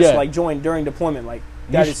new and you just like joined during deployment, like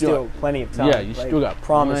that is still plenty of time. Yeah, you still got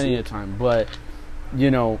plenty of time. But, you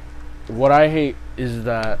know, what I hate is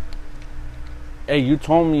that, hey, you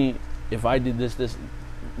told me if I did this,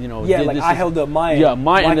 you know. Yeah, like I held up my end. Yeah,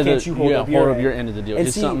 my end of the. Why can't you hold up your end of the deal? And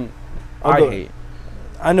it's something I hate.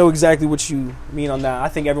 I know exactly what you mean on that. I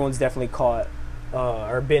think everyone's definitely caught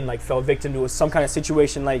or been like fell victim to some kind of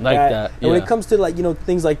situation like that. And when it comes to like, you know,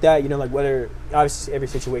 things like that, you know, like whether obviously every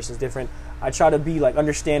situation is different. I try to be like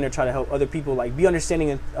understand or try to help other people like be understanding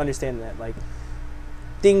and understand that like.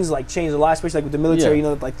 Things like change a lot, especially like with the military. You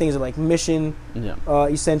know, like things are like mission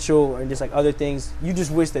essential, or just like other things. You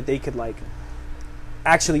just wish that they could like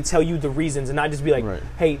actually tell you the reasons and not just be like,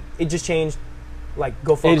 "Hey, it just changed." Like,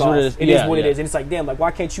 go fuck off. It is what it is, and it's like, damn. Like,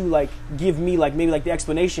 why can't you like give me like maybe like the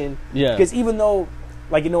explanation? Yeah. Because even though,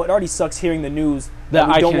 like, you know, it already sucks hearing the news that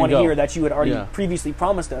we don't want to hear that you had already previously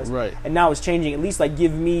promised us, and now it's changing. At least like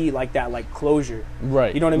give me like that like closure,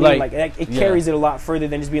 right? You know what I mean? Like it carries it a lot further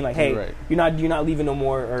than just being like, hey, you're not leaving no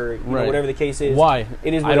more, or you know, whatever the case is. Why?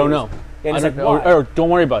 It is. I don't know. And it's like, or don't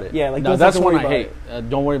worry about it. Yeah, like that's what I hate.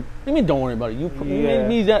 Don't worry. What do you mean don't worry about it? You made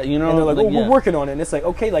me that. You know. And they're like, we're working on it. And it's like,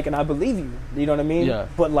 okay, like, and I believe you. You know what I mean? Yeah.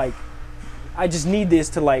 But like, I just need this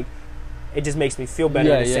to like. It just makes me feel better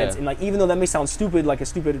in a sense. And like, even though that may sound stupid, like a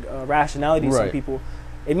stupid rationality to some people,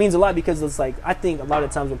 it means a lot because it's like, I think a lot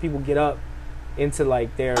of times when people get up into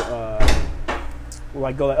like their,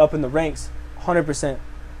 like go up in the ranks, 100%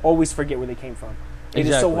 always forget where they came from. It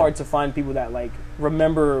is so hard to find people that like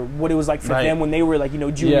remember what it was like for them when they were like, you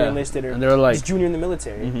know, junior enlisted or they're like, just junior in the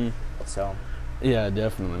military. So. Yeah,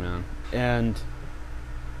 definitely, man. And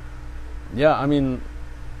Yeah, I mean,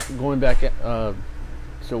 going back to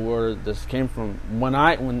where this came from,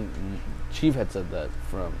 when Chief had said that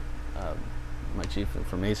from my chief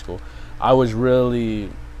from A school, I was really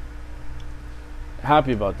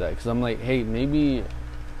happy about that because I'm like, hey, maybe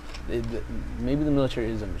the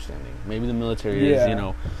military is understanding. Maybe the military is,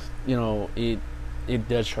 it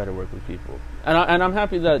does try to work with people, and I'm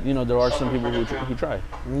happy that there are some people who try.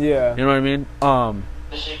 Yeah, you know what I mean.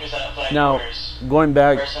 Now going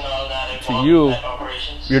back to you,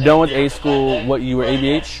 you're done with A school. What, you were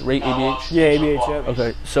ABH, right? ABH. Yeah, ABH. Yep.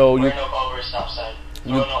 Okay, so you.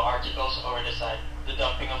 No articles over the side. The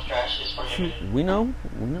dumping of trash is prohibited. We know.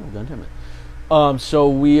 God damn it. So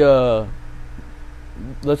we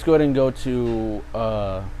let's go ahead and go to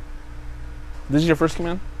this is your first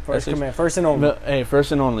command? First command. First and only. Hey,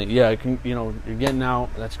 first and only. Yeah, you're getting out.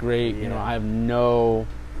 That's great. Yeah. I have no,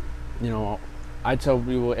 I tell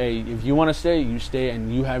people, hey, if you want to stay, you stay,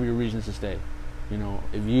 and you have your reasons to stay.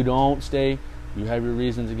 If you don't stay, you have your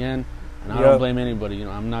reasons again. And I don't blame anybody.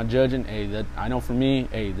 I'm not judging. Hey, I know for me,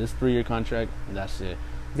 hey, this 3-year contract, that's it.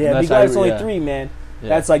 Yeah, you guys only 3, man.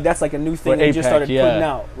 Yeah. That's like a new thing they just started putting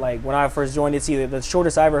out. Like when I first joined, it's either the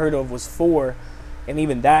shortest I ever heard of was 4, and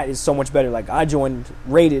even that is so much better. Like I joined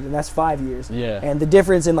rated, and that's 5 years. Yeah. And the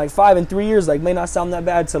difference in like 5 and 3 years like may not sound that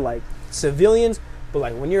bad to like civilians, but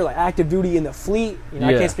like when you're like active duty in the fleet,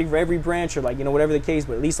 I can't speak for every branch or like whatever the case,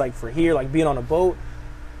 but at least like for here, like being on a boat.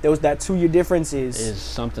 That 2-year difference is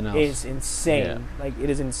something else. Is insane. Yeah. Like it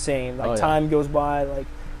is insane. Like time goes by. Like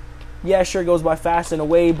sure it goes by fast in a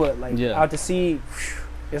way, but like out to sea,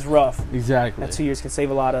 it's rough. Exactly. That 2 years can save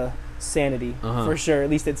a lot of sanity for sure, at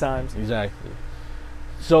least at times. Exactly.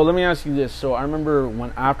 So let me ask you this. So I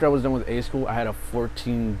remember after I was done with A school, I had a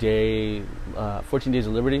 14 days of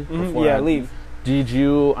liberty. Before leave. Did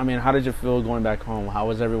you? I mean, how did you feel going back home? How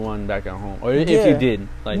was everyone back at home? Or if you did,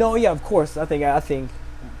 like no, of course. I think.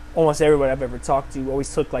 Almost everybody I've ever talked to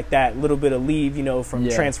always took like that little bit of leave, from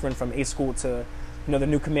transferring from A school to, the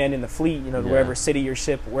new command in the fleet, to wherever city or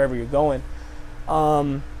ship, wherever you're going.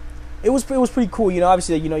 It was pretty cool,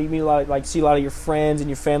 obviously, you meet a lot of, see a lot of your friends and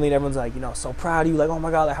your family, and everyone's like, so proud of you, like, oh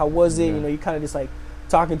my God, like, how was it? You kind of just like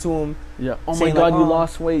talking to them. Yeah. Oh my God, you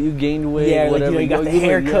lost weight, you gained weight. Yeah, whatever. Like, you got the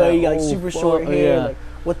haircut, you got like super short hair. Like,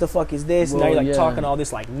 what the fuck is this? Well, and now you're like talking all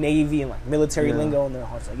this like Navy and like military lingo, and they're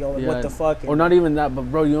like, yo, like, what the fuck? Or not even that, but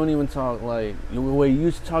bro, you don't even talk like the way you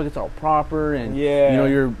used to talk. It's all proper, and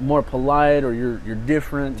you're more polite, or you're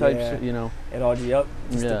different type shit. It all just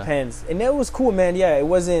depends. And that was cool, man. Yeah, it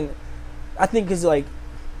wasn't. I think it's like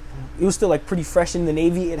it was still like pretty fresh in the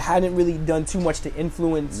Navy. It hadn't really done too much to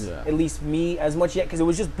influence at least me as much yet, because it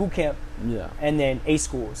was just boot camp and then A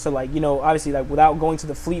school. So like, obviously like without going to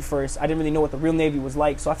the fleet first, I didn't really know what the real Navy was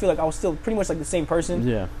like. So I feel like I was still pretty much like the same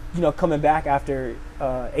person, coming back after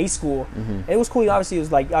A school. And it was cool. Obviously it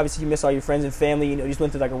was like, obviously you miss all your friends and family, you just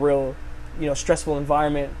went through like a real, stressful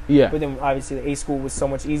environment. But then obviously the A school was so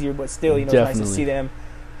much easier, but still, it's nice to see them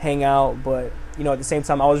hang out. But, at the same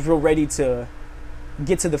time, I was real ready to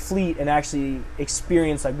get to the fleet and actually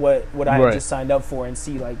experience like what I had just signed up for and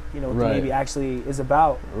see like what the Navy actually is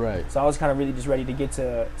about. Right. So I was kind of really just ready to get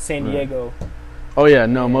to San Diego. Oh yeah,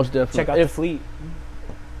 no, most definitely. Check out the fleet.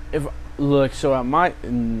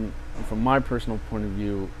 From my personal point of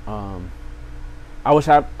view, I was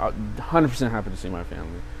 100% happy to see my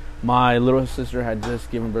family. My little sister had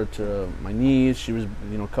just given birth to my niece. She was,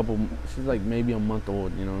 she's like maybe a month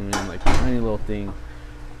old. You know what I mean? Like tiny little thing.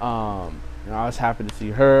 I was happy to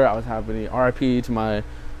see her. I was happy to RIP to my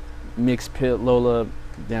mixed pit Lola.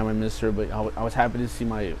 Damn, I miss her. But I was happy to see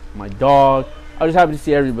my dog. I was happy to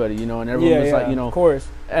see everybody, and everyone was like, of course.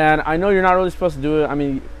 And I know you're not really supposed to do it. I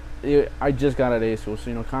mean, I just got out of A school,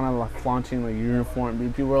 so kind of like flaunting like your uniform.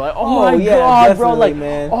 People were like, "Oh my God, bro!" Like,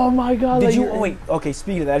 man. Oh my God. Did you? Oh wait. Okay.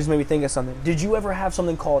 Speaking of that, just made me think of something. Did you ever have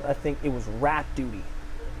something called? I think it was rap duty.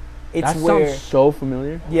 That sounds so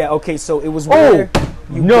familiar. Yeah. Okay. So it was where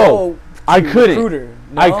you go. I couldn't.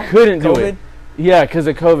 No? I couldn't do it. Yeah, because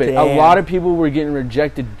of COVID. Damn. A lot of people were getting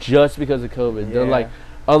rejected just because of COVID. Yeah. They're like,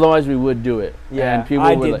 otherwise we would do it. Yeah, and people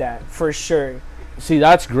I were did like, that for sure. See,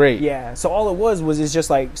 that's great. Yeah. So all it was it's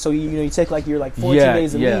just like, so you take like your like 14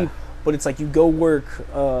 days of leave, but it's like you go work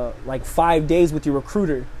like 5 days with your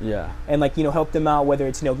recruiter. Yeah. And like help them out, whether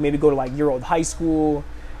it's maybe go to like your old high school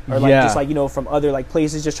or like just like from other like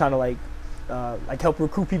places, just trying to like help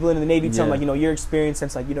recruit people into the Navy, tell them like your experience,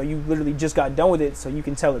 since like you literally just got done with it, so you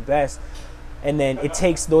can tell it best. And then it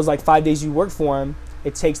takes those like 5 days you work for them,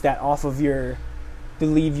 it takes that off of the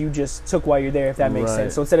leave you just took while you're there, if that makes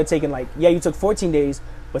sense. So instead of taking like you took 14 days,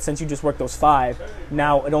 But since you just work those 5,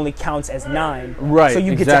 now it only counts as 9. Right. So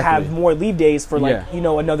you get to have more leave days for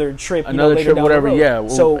another trip, another trip, whatever. Yeah. Well,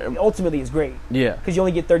 so ultimately, it's great. Yeah. Because you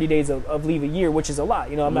only get 30 days of leave a year, which is a lot.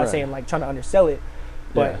 I'm not saying like trying to undersell it,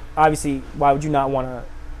 but obviously, why would you not want to?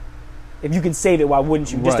 If you can save it, why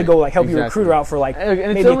wouldn't you? Just to go like help your recruiter out for like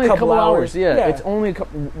and maybe a couple hours. Yeah. It's only a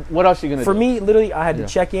couple. What else are you gonna do? For me, literally, I had to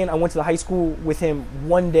check in. I went to the high school with him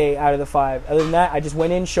 1 day out of the 5. Other than that, I just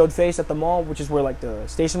went in, showed face at the mall, which is where like the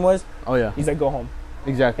station was. Oh yeah. He's like, go home.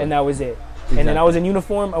 Exactly. And that was it. Exactly. And then I was in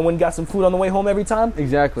uniform. I went and got some food on the way home every time.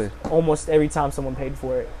 Exactly. Almost every time someone paid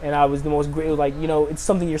for it. And I was the most great. It was like, it's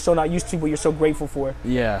something you're so not used to, but you're so grateful for.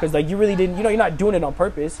 Yeah. Because like you really didn't, you're not doing it on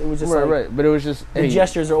purpose. It was just right. But it was just the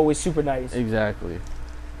gestures are always super nice. Exactly.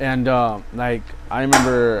 And like I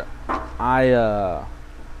remember, I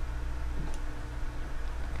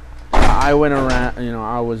went around.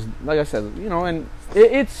 I was like I said, and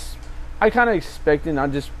it's. I kind of expected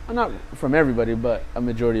not from everybody, but a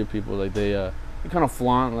majority of people like they kind of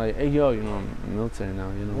flaunt like, hey yo, I'm in the military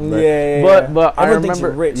now, But I remember, thinks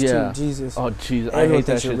you're rich too. Jesus. Oh jeez, I hate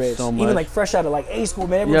that shit so much. Even like fresh out of like A school,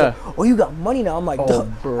 man. Everyone's like, oh, you got money now. I'm like,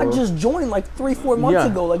 bro. I just joined like 3-4 months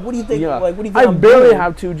ago. Like, what do you think? Yeah. Like, what do you think? I barely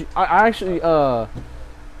have 2. I actually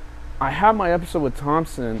I have my episode with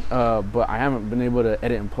Thompson, but I haven't been able to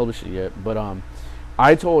edit and publish it yet. But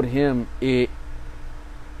I told him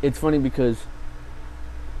it's funny because,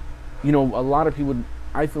 a lot of people,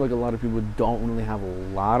 I feel like a lot of people don't really have a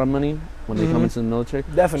lot of money when they come into the military.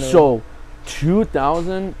 Definitely. So,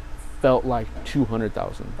 2,000 felt like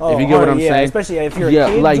 200,000. If you get what I'm saying. Especially if you're a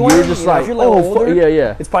kid like joining, you're just like, if you're like older,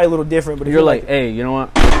 it's probably a little different. But if you're like, hey, you know what?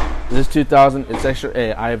 This 2,000, it's extra.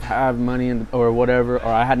 Hey, I have money or whatever, or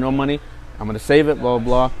I had no money. I'm gonna save it. Blah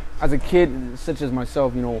blah blah. As a kid, such as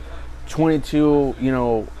myself, 22,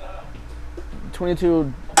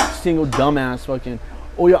 22 single dumbass fucking.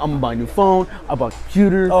 Oh yeah, I'm gonna buy a new phone. I bought a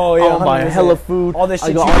computer. Oh yeah, I'm gonna buy a hella food. All this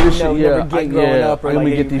shit never get growing up. Or I'm like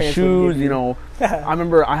gonna get these shoes. I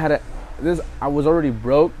remember I was already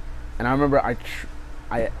broke, and I remember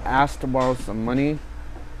I asked to borrow some money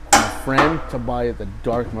from a friend to buy the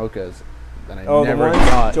dark mochas that I never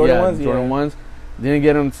got. Jordan ones. Didn't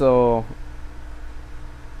get them till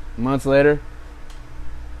months later.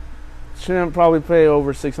 Shouldn't probably pay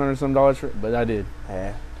over $600 some for it, but I did.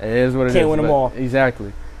 Yeah. It is what it is. Can't win them all.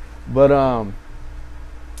 Exactly. But I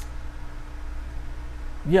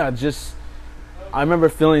remember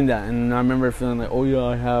feeling that, and I remember feeling like, oh yeah,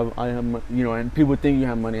 I have, and people think you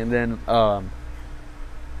have money, and then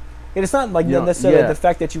it's not like necessarily the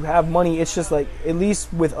fact that you have money. It's just like, at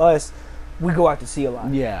least with us, we go out to sea a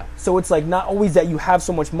lot. Yeah. So it's like not always that you have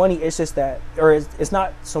so much money. It's just that, or it's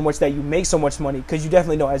not so much that you make so much money, because you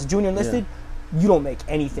definitely know as a junior enlisted, you don't make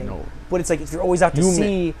anything. No. But it's like if you're always out to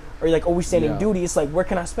sea or you're like always standing duty, it's like, where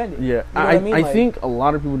can I spend it? Yeah. You know what I mean? I think a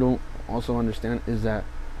lot of people don't also understand is that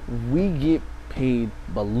we get paid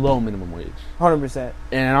below minimum wage. 100%.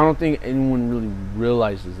 And I don't think anyone really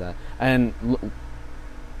realizes that. And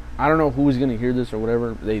I don't know who's going to hear this or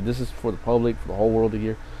whatever. This is for the public, for the whole world to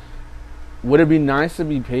hear. Would it be nice to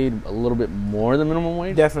be paid a little bit more than minimum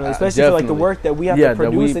wage? Definitely, especially for like the work that we have to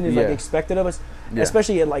produce and is like expected of us,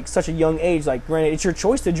 especially at like such a young age. Like, granted, it's your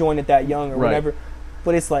choice to join at that young or whatever,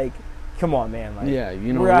 but it's like, come on, man. Like,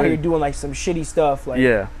 we're out here doing like some shitty stuff. Like,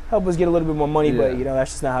 help us get a little bit more money, but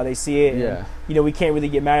that's just not how they see it. Yeah. And, we can't really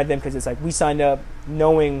get mad at them because it's like we signed up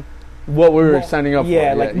knowing what we were signing up for.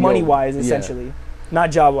 Yeah, like money wise, essentially. Not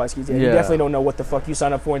job wise, because you definitely don't know what the fuck you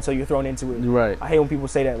sign up for until you're thrown into it. Right. I hate when people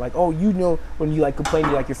say that, like, oh, when you like complain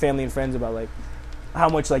to like your family and friends about like how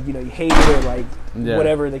much like you hate it or like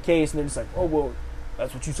whatever the case, and they're just like, oh well,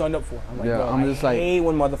 that's what you signed up for. I'm like, bro, I hate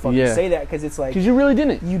when motherfuckers say that, because it's like, because you really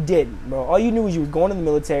didn't. You didn't, bro. All you knew was you were going to the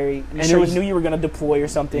military. And you knew you were gonna deploy or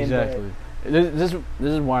something. Exactly. This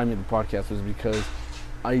is why I made the podcast, was because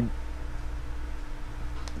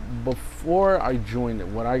before I joined it,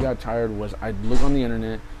 what I got tired was I'd look on the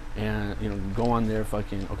internet and go on there,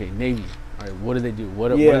 fucking, okay, Navy, all right, what do they do?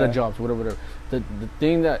 What are the jobs? Whatever. The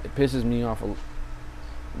thing that pisses me off,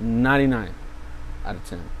 99 out of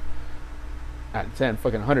 10. Out of 10,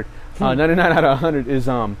 fucking 100. 99 out of 100 is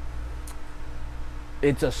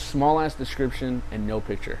it's a small ass description and no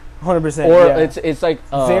picture. 100%. Or it's like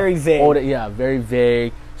very vague. Very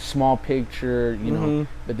vague. Small picture,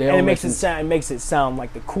 but they it makes it sound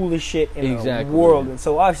like the coolest shit in the world, and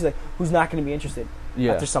so obviously, like, who's not going to be interested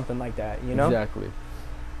after something like that, Exactly.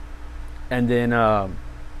 And then,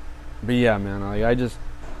 but yeah, man, like,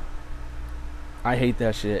 I hate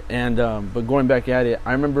that shit. And but going back at it,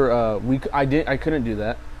 I remember I couldn't do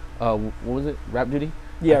that. What was it? Rap duty.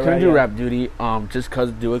 Yeah, I couldn't do rap duty just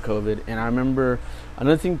because due to COVID. And I remember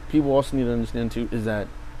another thing people also need to understand too is that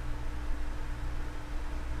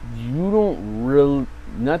you don't really,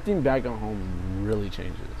 nothing back at home really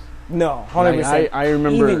changes. No, 100%. Like, I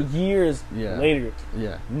remember even years later,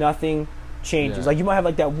 nothing changes. Yeah. Like you might have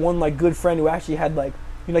like that one like good friend who actually had like,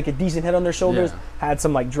 you know, like a decent head on their shoulders, had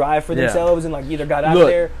some like drive for themselves, and like either got out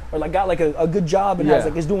there or like got like a good job and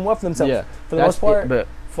is doing well for themselves. Yeah. For the most part, but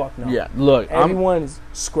fuck no. Yeah, look, everyone's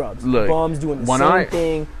scrubs. Look, bums doing the same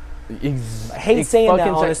thing. I hate saying that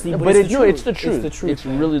honestly, but it's the truth. It's the truth. It's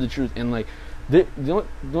really the truth. And like the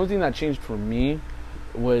only thing that changed for me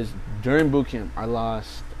was during boot camp. I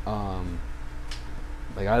lost I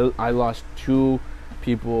lost 2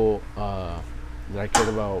 people that I cared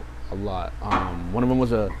about a lot. One of them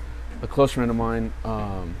was a close friend of mine.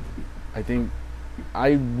 I think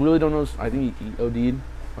I really don't know. I think he OD'd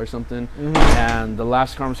or something. Mm-hmm. And the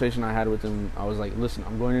last conversation I had with him, I was like, "Listen,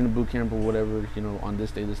 I'm going into boot camp or whatever. You know, on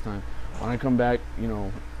this day, this time. When I come back, you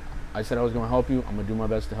know, I said I was going to help you. I'm going to do my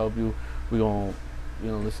best to help you. We going,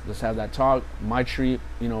 you know, let's have that talk. My treat.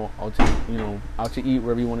 You know, I'll take out to eat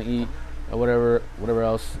wherever you want to eat, or whatever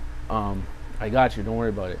else. I got you. Don't worry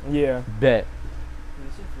about it. Yeah. Bet.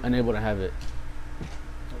 Unable to have it.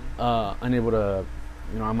 Unable to,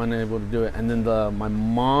 I'm unable to do it. And then my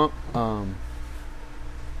mom,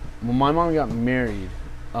 when my mom got married,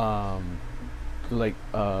 through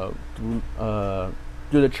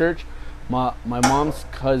the church, my mom's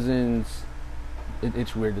cousins.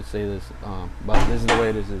 It's weird to say this, but this is the way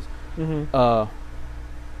it is. Mm-hmm.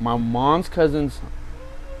 My mom's cousins,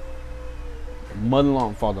 mother-in-law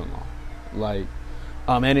and father-in-law,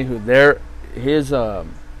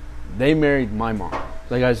 anywho, they married my mom.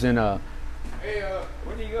 Like as in, where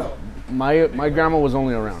do you go? My grandma was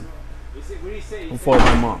only around before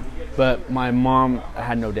my mom, but my mom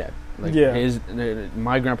had no dad. My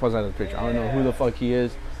grandpa's out of the picture. I don't know who the fuck he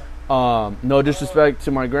is. No disrespect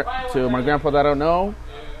to my grandpa that I don't know,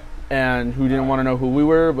 and who didn't want to know who we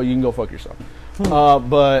were, but you can go fuck yourself.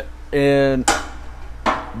 But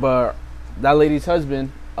that lady's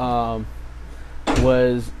husband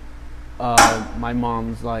was my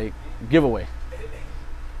mom's like giveaway.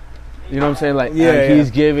 You know what I'm saying?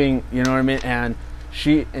 He's giving. You know what I mean? And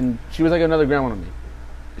she was like another grandma to me.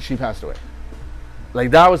 She passed away.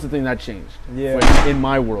 Like that was the thing that changed. Yeah. In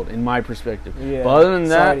my world, in my perspective. Yeah. But other than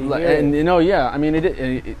that, I mean,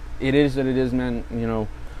 it is what it is, man. You know,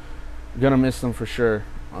 gonna miss them for sure.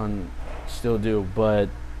 Still do, but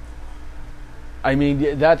I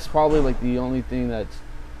mean, that's probably like the only thing that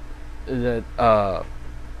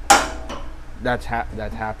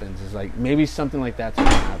happens is like maybe something like that's gonna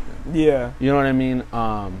happen. Yeah. You know what I mean?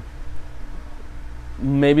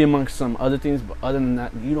 Maybe amongst some other things, but other than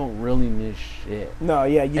that, you don't really miss shit. No,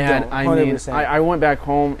 yeah, you don't. 100%. I went back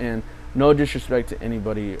home, and no disrespect to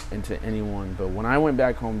anybody and to anyone, but when I went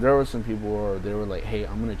back home, there were some people where they were like, "Hey,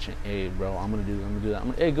 I'm gonna change. Hey, bro, I'm gonna do that.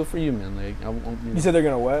 Hey, good for you, man. Like, you said they're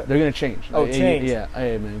gonna what? They're gonna change. Oh, like, change. Yeah.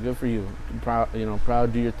 Hey, man, good for you. Proud.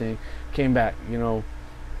 Proud. Do your thing. Came back.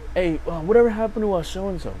 Hey, whatever happened to so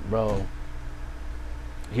and so, bro?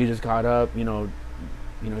 He just got up. He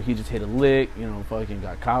just hit a lick. Fucking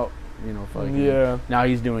got caught. Fucking. Now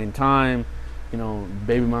he's doing time.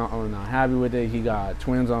 Baby mom not happy with it. He got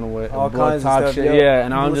twins on the way. All kinds of stuff. Shit. Yeah,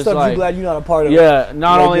 and I'm just like, you're glad you're not a part of. Yeah,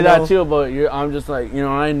 not only that too, but I'm just like,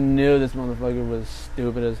 I knew this motherfucker was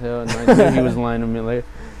stupid as hell, and I knew he was lying to me. Like,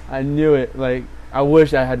 I knew it. Like, I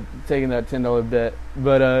wish I had taken that $10 bet,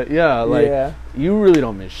 but you really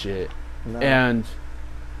don't miss shit, and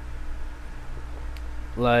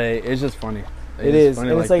like it's just funny. It is, and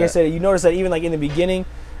it's like I said, you notice that even like in the beginning.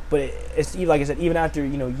 But it's like I said, even after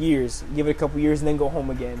years, give it a couple years and then go home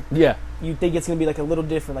again. Yeah, you think it's gonna be like a little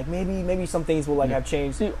different. Like maybe some things will have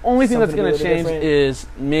changed. The only thing that's gonna change is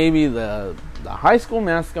maybe the high school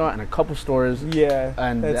mascot and a couple stores. Yeah,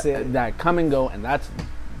 and that's it. That come and go, and that's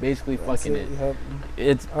basically fucking it. Yep.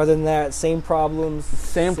 It's other than that, same problems,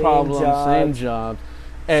 same jobs.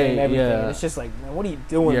 Same everything. Yeah. It's just like, man, what are you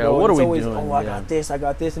doing, bro? What are we always, doing? Oh, I got this,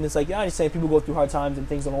 and it's like, I understand people go through hard times and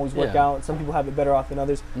things don't always work out. Some people have it better off than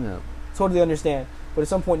others. Yeah. Totally understand. But at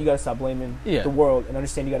some point, you got to stop blaming the world and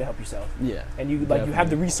understand you got to help yourself. Yeah. And you have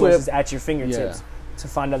the resources at your fingertips to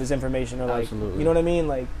find out this information, or like, absolutely. You know what I mean?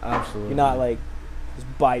 Like, absolutely. You're not like just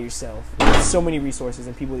by yourself. There's so many resources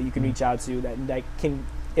and people that you can reach out to that can.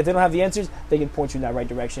 If they don't have the answers, they can point you in that right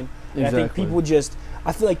direction. And I think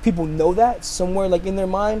I feel like people know that somewhere like in their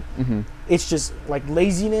mind. Mm-hmm. It's just like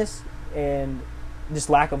laziness and just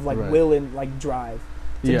lack of like will and like drive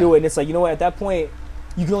to do it. And it's like, at that point,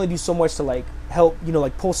 you can only do so much to like help,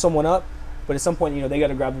 like pull someone up. But at some point, you know, they got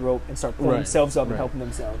to grab the rope and start pulling themselves up and helping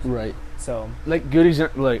themselves. Right. So, like, good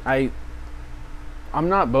example. Like, I'm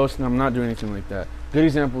not boasting. I'm not doing anything like that. Good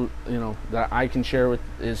example, you know, that I can share with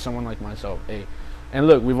is someone like myself. Hey, and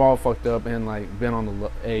look, we've all fucked up and like been on the.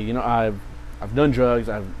 Hey, you know, I've done drugs.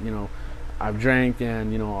 I've drank,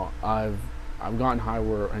 and you know, I've gotten high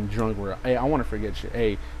and drunk. Where hey, I want to forget shit.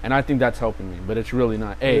 Hey, and I think that's helping me, but it's really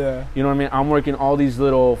not. Hey, you know what I mean? I'm working all these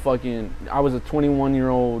little fucking. I was a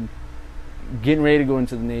 21-year-old getting ready to go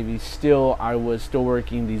into the Navy. I was still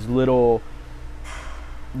working these little,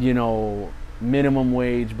 you know, minimum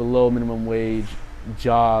wage, below minimum wage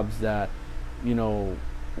jobs that, you know,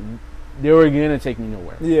 they were gonna take me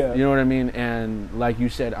nowhere. Yeah, you know what I mean? And like you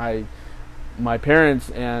said, my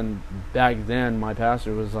parents and back then my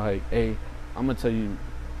pastor was like, hey, I'm gonna tell you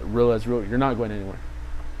real as real, you're not going anywhere.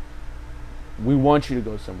 We want you to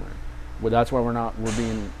go somewhere. Well, that's why we're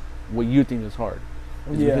being what you think is hard.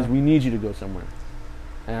 It's because we need you to go somewhere.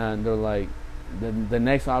 And they're like, the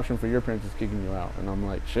next option for your parents is kicking you out. And I'm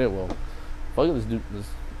like, shit, well, fuck it,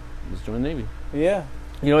 let's join the Navy. Yeah.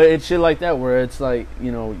 You know, it's shit like that where it's like,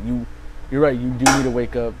 you know, you're right, you do need to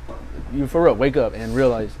wake up. You for real, wake up and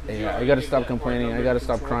realize, hey, I gotta stop complaining, I gotta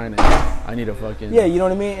stop crying, and I need to fucking... Yeah, you know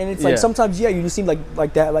what I mean? And it's like sometimes, you just seem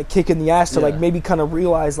like that, like kick in the ass to like maybe kind of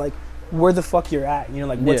realize like where the fuck you're at, you know,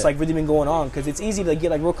 like what's like really been going on. Because it's easy to get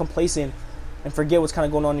like real complacent and forget what's kind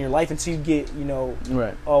of going on in your life until you get, you know,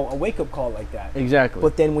 a wake-up call like that. Exactly.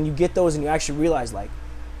 But then when you get those and you actually realize, like,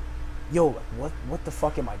 yo, like, what the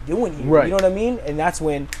fuck am I doing here? Right. You know what I mean? And that's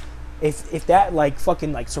when, if that, like,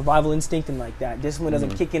 fucking, like, survival instinct and, like, that discipline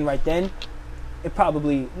doesn't kick in right then, it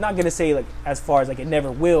probably, not going to say, like, as far as, like, it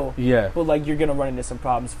never will. Yeah. But, like, you're going to run into some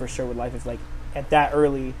problems for sure with life. If, like, at that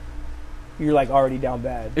early, you're, like, already down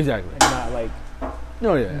bad. Exactly. And not, like...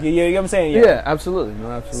 No, yeah. You know what I'm saying? Yeah, absolutely.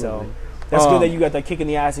 No, absolutely. So... That's good that you got that kick in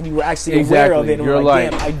the ass and you were actually aware of it and you're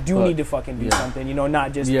like, damn, I do need to fucking do something, you know,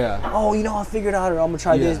 not just, oh, you know, I'll figure it out or I'm going to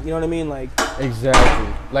try this, you know what I mean? Like,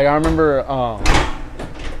 exactly. Like, I remember,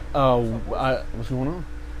 what's going on?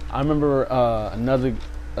 I remember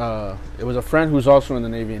it was a friend who's also in the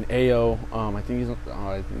Navy, an AO, I think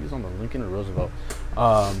he's on the Lincoln or Roosevelt.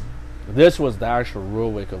 This was the actual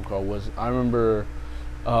real wake-up call. I remember,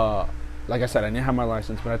 like I said, I didn't have my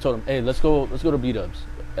license, but I told him, hey, let's go to B-Dubs.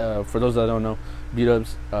 For those that don't know,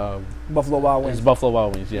 B-Dubs, Buffalo Wild Wings. It's Buffalo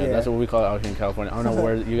Wild Wings, yeah. That's what we call it out here in California. I don't know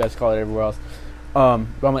where you guys call it everywhere else. But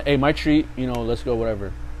I'm like, hey, my treat, you know, let's go,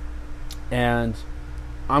 whatever. And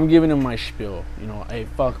I'm giving him my spiel, you know, hey,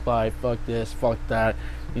 fuck life, fuck this, fuck that,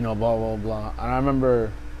 you know, blah, blah, blah. And I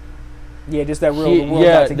remember... Yeah, just that real, the world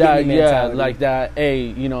got to get me mentality. Like that, hey,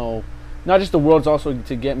 you know, not just the world's also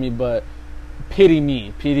to get me, but pity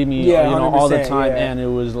me, you know, all the time. And it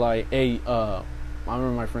was like, hey, I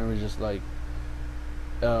remember my friend was just like,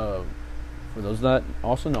 for those that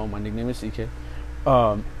also know, my nickname is CK,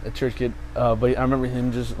 a church kid. But I remember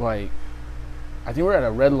him just like, I think we were at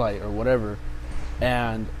a red light or whatever,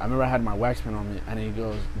 and I remember I had my wax pen on me, and he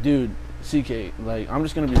goes, dude, CK, like, I'm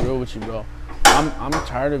just gonna be real with you, bro. I'm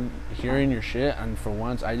tired of hearing your shit, and for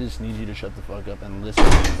once, I just need you to shut the fuck up and listen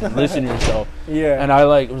to yourself. Yeah. And I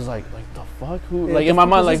was like the fuck, who? Yeah, like in my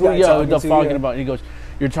mind, like, who? Yeah, what the fucking about? And he goes,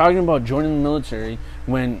 you're talking about joining the military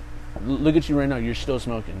when, look at you right now, you're still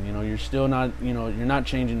smoking. You know, you're still not. You know, you're not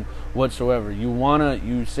changing whatsoever.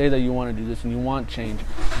 You say that you want to do this and you want change,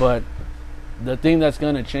 but the thing that's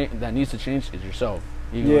gonna change, that needs to change, is yourself.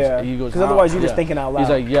 He goes, because otherwise you're just thinking out loud. He's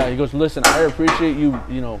like, he goes, listen, I appreciate you,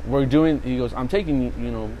 you know, we're doing, he goes, I'm taking,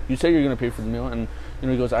 you know, you say you're going to pay for the meal, and, you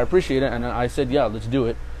know, he goes, I appreciate it, and I said, yeah, let's do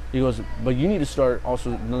it. He goes, but you need to start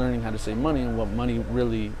also learning how to save money and what money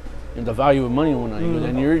really, and the value of money and whatnot. He goes,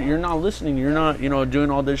 and you're not listening, you're not, you know,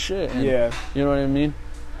 doing all this shit. And, you know what I mean?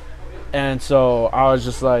 And so I was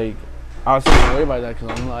just like, I was taken away by that,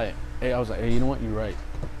 because I'm like, hey, you know what, you're right.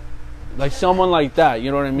 Like someone like that,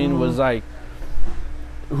 you know what I mean, was like,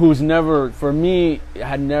 who's never, for me,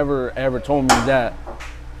 had never ever told me that,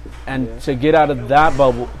 and to get out of that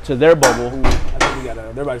bubble to their bubble. I think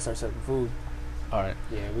they're about to start serving food. All right.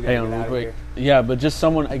 Yeah, we gotta get out of here. Yeah, but just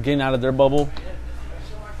someone getting out of their bubble.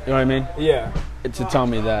 You know what I mean? Yeah. To tell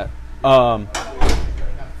me that.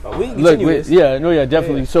 We can continue this.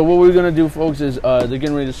 Definitely. Yeah. So what we're gonna do, folks, is they're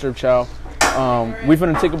getting ready to serve chow. We're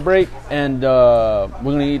gonna take a break, and we're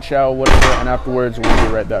gonna eat chow, whatever, and afterwards we'll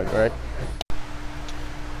be right back. All right.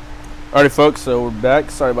 Alrighty, folks, so we're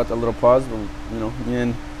back. Sorry about that little pause, but, you know, me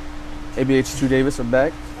and ABH2 Davis are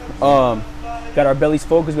back. Got our bellies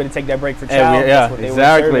full because we had to take that break for chow.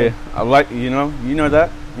 Exactly. I like, you know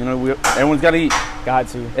that. You know, everyone's got to eat. Got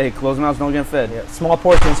to. Hey, closed mouths don't get fed. Yeah. Small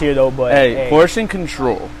portions here, though, but hey, portion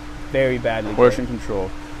control. Very badly. Portion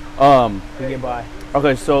control. We get by.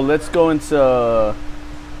 Okay, so let's go into.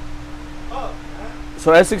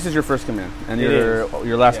 So S6 is your first command, and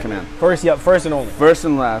your last command. First and only. First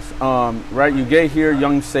and last. Right, you get here,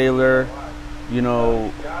 young sailor. You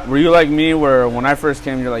know, were you like me, where when I first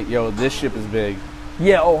came, you're like, yo, this ship is big?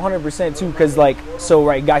 Yeah, 100% too, because like, so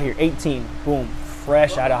right, got here 18, boom,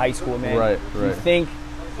 fresh out of high school, man. Right. You think,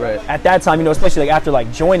 at that time, you know, especially like after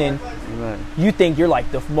like joining, you think you're like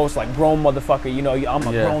the most like grown motherfucker, you know, I'm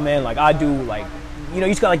a grown man, like I do, like, you know,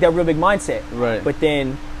 you just got like that real big mindset. Right. But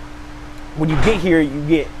then when you get here,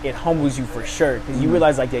 it humbles you for sure, because you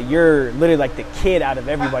realize like that you're literally like the kid out of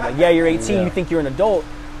everybody. Like, yeah, you're 18, you think you're an adult,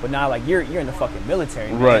 but now like you're in the fucking military,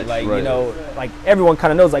 man. Right. Like, you know, like everyone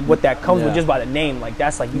kind of knows like what that comes with just by the name. Like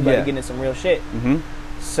that's like you better get into some real shit.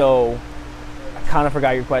 So I kind of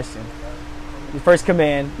forgot your question. Your first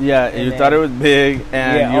command. Yeah, you thought it was big,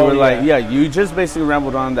 and you were like, you just basically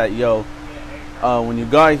rambled on that, yo. When you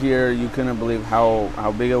got here, you couldn't believe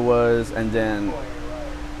how big it was, and then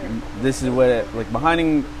this is what it like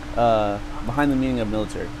behind the meaning of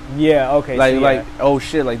military. Yeah. Okay. Like oh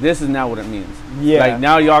shit, like this is now what it means. Yeah. Like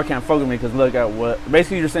now y'all can't fuck with me because look at what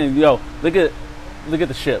basically you're saying. Yo, look at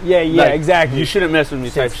the ship. Yeah. Like, Exactly. You shouldn't mess with me.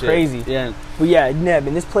 Type It's shit. crazy. Yeah. But yeah, Neb,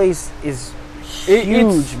 and this place is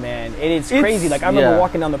huge, man. And it's crazy. Like I remember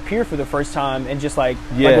walking down the pier for the first time and just like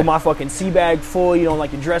with my fucking sea bag full, you know,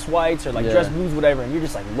 like your dress whites or like dress blues, whatever, and you're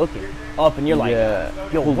just like looking up and you're like,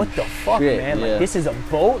 yo, what the fuck, man? Like this is a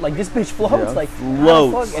boat? Like this bitch floats? Like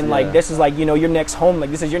floats. And like this is like, you know, your next home,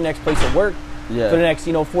 like this is your next place of work for the next,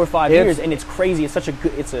 you know, 4 or 5 years. And it's crazy. It's such a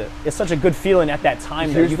good it's such a good feeling at that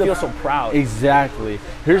time that you feel so proud. Exactly.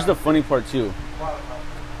 Here's the funny part too.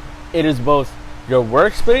 It is both your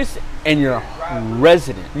workspace and your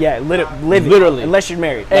resident. Yeah, living. Literally. Unless you're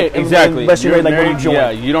married. Like, exactly. Unless you're married, like when you join. Yeah,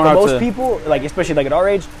 you don't For have most to. people, like especially like at our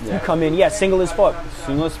age, you come in, single as fuck.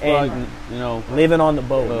 Single as fuck, and you know. Living on the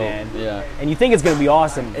boat, man. Yeah. And you think it's going to be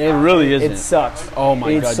awesome. It really isn't. It sucks. Oh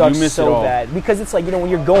my God, it sucks you miss so it all. bad. Because it's like, you know, when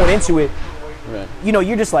you're going into it, Right. you know,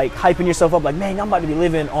 you're just like hyping yourself up like, man, I'm about to be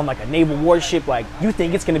living on like a naval warship. Like, you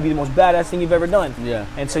think it's going to be the most badass thing you've ever done. Yeah.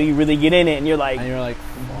 And so you really get in it and you're like,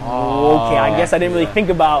 oh, okay, I guess I didn't really think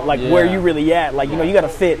about like where you really at. Like, you know, you got to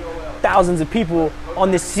fit thousands of people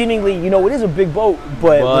on this seemingly, you know, it is a big boat,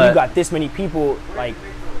 but when you got this many people, like,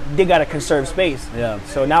 they got to conserve space. Yeah.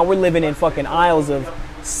 So now we're living in fucking aisles of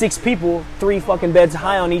 6 people, 3 fucking beds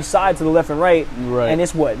high on each side to the left and right. Right. And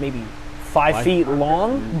it's what, maybe 5 feet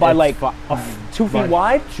long by like 2 feet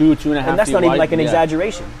wide? 2.5 And that's feet not even wide. like an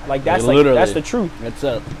exaggeration. Like that's like literally. that's the truth. It's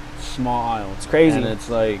a small aisle. It's crazy. And it's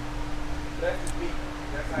like,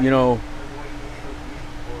 you know,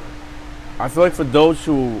 I feel like for those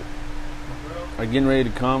who are getting ready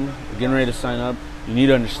to come, getting ready to sign up, you need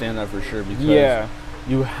to understand that for sure, because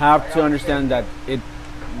you have to understand that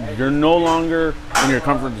you're no longer in your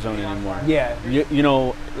comfort zone anymore. Yeah. You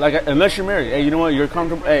know, like, unless you're married, hey, you know what, you're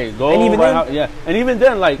comfortable, hey, go. And even then, and even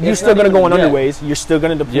then, like, you're still gonna go in underways. You're still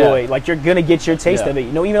gonna deploy. Like, you're gonna get your taste of it.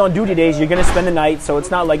 You know, even on duty days, you're gonna spend the night. So it's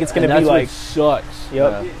not like it's gonna be like. What sucks.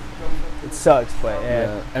 Yep. It sucks, but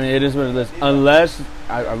I mean, it is what it is. Unless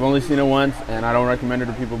I've only seen it once, and I don't recommend it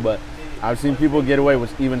to people, but I've seen people get away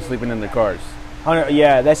with even sleeping in their cars.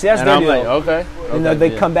 Yeah, that's and dirty. I'm like, okay. And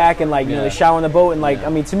they come back and like, you know, they shower on the boat, and like, I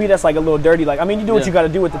mean, to me that's like a little dirty. Like, I mean, you do what you got to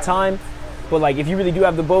do at the time, but like, if you really do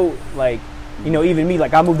have the boat, like, you know, even me,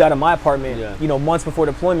 like, I moved out of my apartment, you know, months before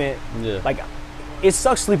deployment. Like, it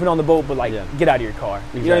sucks sleeping on the boat, but like, get out of your car.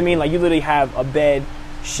 You know what I mean? Like, you literally have a bed,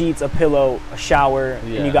 sheets, a pillow, a shower,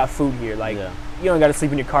 and you got food here. Like, you don't got to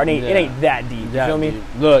sleep in your car. It ain't that deep. You feel me?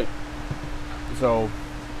 Look, so,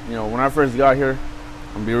 you know, when I first got here,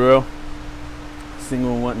 I'm gonna be real,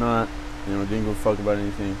 single and whatnot, you know, didn't give a fuck about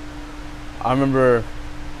anything. I remember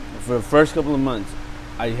for the first couple of months,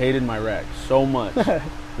 I hated my rack so much that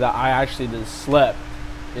I actually just slept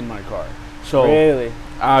in my car. So really,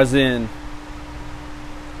 I was in.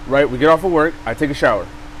 Right, we get off of work. I take a shower.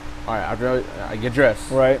 All right, after I get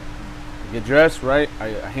dressed. Right. Get dressed. Right. I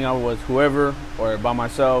hang out with whoever or by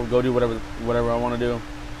myself. Go do whatever I want to do.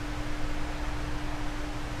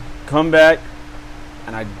 Come back,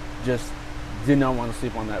 and I just did not want to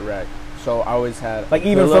sleep on that rack. So I always had like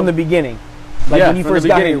even from the beginning. Like when you first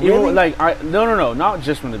got here, really? Even, like no, not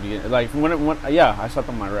just from the beginning. Like when I slept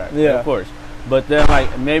on my rack. Yeah, of course. But then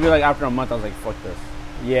like maybe like after a month, I was like, fuck this.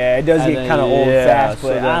 Yeah, it does get kind of old fast,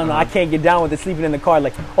 but I don't know. I can't get down with it sleeping in the car.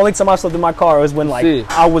 Like, only time I slept in my car was when like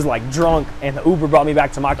I was like drunk and the Uber brought me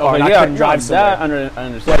back to my car and I couldn't drive somewhere. I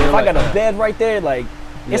understand. But if I got a bed right there, like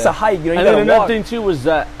it's a hike. You know, you and gotta then another walk. thing too was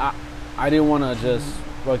that I didn't want to just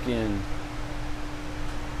fucking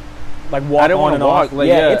like walk on and off. Like,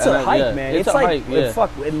 yeah, it's a hike, man. It's like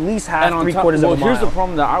fuck, at least half, 3/4 of a mile. Here's the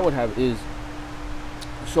problem that I would have is,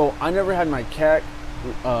 so I never had my CAC.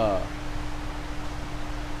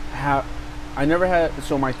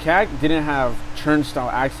 So my CAC didn't have turnstile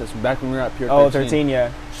access back when we were at Pier 13. Oh, 13,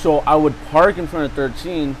 yeah. So I would park in front of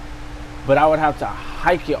 13, but I would have to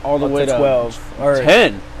hike it all the way to 12 or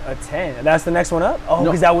 10. A 10. That's the next one up? Oh,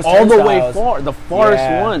 because that was all the way turnstiles. the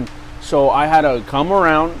farthest one. So I had to come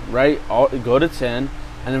around, right, go to 10,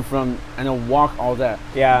 and then walk all that.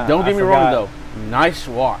 Yeah. Don't get me wrong, though. Nice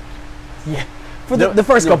walk. Yeah. For the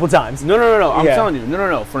first couple times. No. I'm telling you.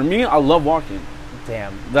 No. For me, I love walking.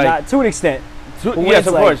 Damn. Like, not to an extent. Yes,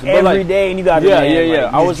 of course. Every day, and you got to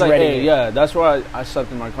I was like, hey, that's why I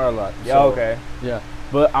slept in my car a lot. Yeah, okay. Yeah.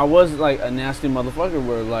 But I was like a nasty motherfucker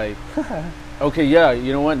where like, okay, yeah,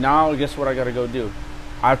 you know what? Now, guess what I got to go do?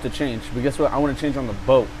 I have to change. But guess what? I want to change on the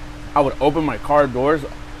boat. I would open my car doors,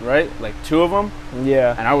 right? Like 2 of them.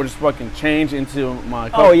 Yeah. And I would just fucking change into my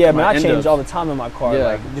car. Oh, yeah, man. I change all the time in my car. Yeah.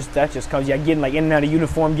 Like, that just comes, getting like in and out of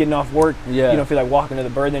uniform, getting off work. Yeah. You don't feel like walking to the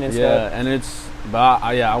burden and stuff. Yeah, and it's,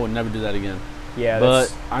 I would never do that again. Yeah,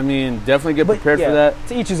 but I mean, definitely get prepared for that.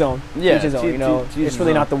 To each his own. Yeah, each his own. You know, it's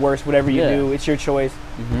really not the worst. Whatever you do, it's your choice.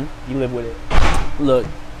 You live with it. Look,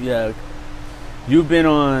 you've been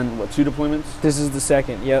on what, 2 deployments? This is the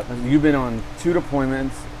second. Yep. You've been on 2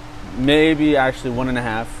 deployments, maybe actually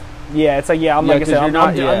 1.5. Yeah, it's like like I said,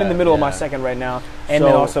 I'm in the middle of my second right now, and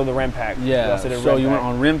then also the REM pack. Yeah. So you went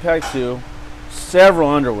on REM pack 2, several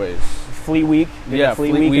underways. Fleet Week.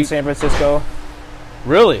 Fleet Week in San Francisco.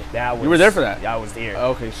 Really? You were there for that? Yeah, I was there.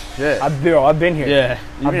 Okay, shit. I've been here. Yeah,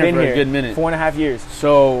 I've been here for a good minute. 4.5 years.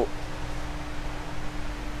 So,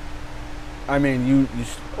 I mean,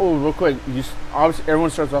 real quick, obviously everyone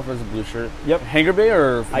starts off as a blue shirt. Yep. Hangar Bay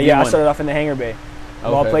or I started off in the Hangar Bay.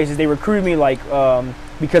 Of all places, they recruited me like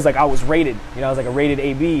because like I was rated. You know, I was like a rated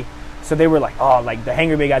AB. So they were like, oh, like the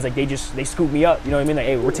Hangar Bay guys, like they scooped me up. You know what I mean? Like,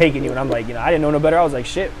 hey, we're taking you. And I'm like, I didn't know no better. I was like,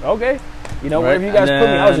 shit, okay. You know, wherever you guys put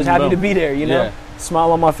me, I was just happy to be there. You know,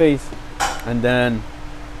 smile on my face. And then,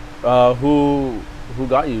 who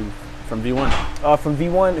got you from V1? From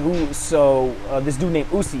V1, this dude named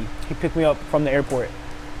Uzi, he picked me up from the airport.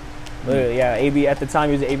 Literally, AB at the time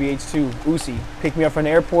he was an ABH2. Uzi picked me up from the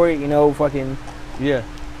airport. You know, fucking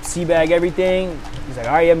seabag everything. He's like,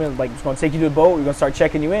 all right, I'm just gonna take you to the boat. We're gonna start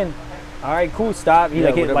checking you in. All right, cool. Stop. He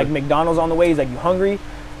hit like McDonald's on the way. He's like, you hungry?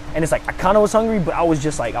 And it's like I kind of was hungry, but I was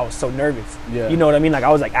just like I was so nervous. Yeah. You know what I mean? Like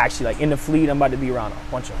I was like actually like in the fleet. I'm about to be around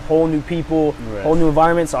a bunch of whole new people, whole new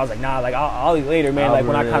environment. So I was like, nah, like I'll eat later, man. Like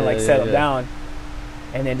when I kind of like settled down,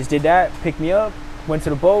 and then just did that. Picked me up. Went to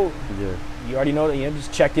the boat. Yeah. You already know that. You know,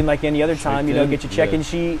 just checked in like any other time. You know, get your check-in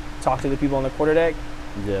sheet. Talk to the people on the quarterdeck.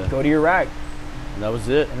 Yeah. Go to your rack. And that was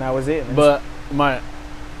it. But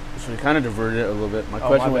so we kind of diverted it a little bit. My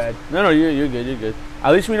question was, no, you're good. You're good.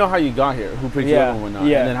 At least we know how you got here, who picked you up and whatnot,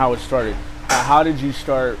 and then how it started. How did you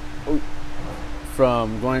start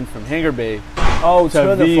from going from Hangar Bay to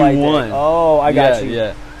the flight deck? Oh, I got you.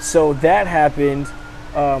 Yeah. So that happened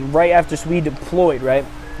right after we deployed, right?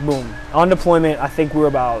 Boom. On deployment, I think we were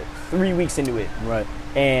about 3 weeks into it. Right.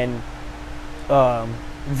 And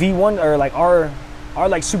V1 or like our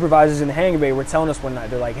like supervisors in the Hangar Bay were telling us one night,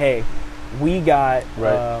 they're like, hey, we got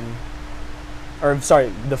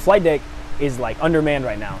the flight deck is like undermanned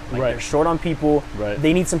right now. Like they're short on people. Right.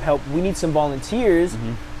 They need some help. We need some volunteers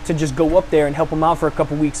to just go up there and help them out for a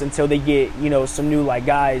couple weeks until they get, you know, some new like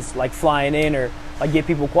guys like flying in or like get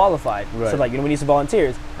people qualified. Right. So like, you know, we need some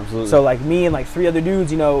volunteers. Absolutely. So like me and like 3 other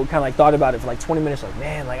dudes, you know, kind of like thought about it for like 20 minutes. Like,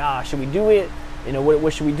 man, like, should we do it? You know,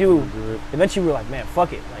 what should we do? Eventually we were like, man,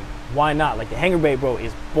 fuck it. Like, why not? Like the Hangar Bay, bro,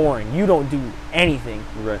 is boring. You don't do anything.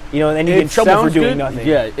 Right. You know, and then you get in trouble for doing nothing.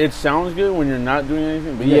 Yeah, it sounds good when you're not doing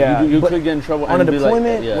anything, but you could get in trouble. On a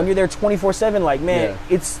deployment, when you're there 24/7, like, man,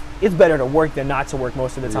 it's better to work than not to work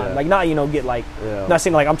most of the time. Like, not, you know, get like, not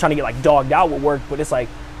saying like I'm trying to get like dogged out with work, but it's like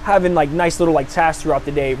having like nice little like tasks throughout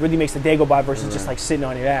the day really makes the day go by versus just like sitting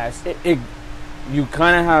on your ass. You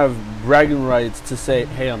kind of have bragging rights to say,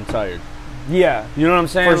 hey, I'm tired. Yeah, you know what I'm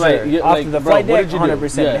saying? For like, sure. Off the flight deck,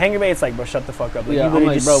 100%. The Hangar Bay, it's like, bro, shut the fuck up. Like, I'm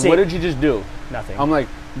like, bro, what did you just do? Nothing. I'm like,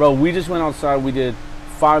 bro, we just went outside. We did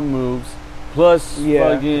 5 moves plus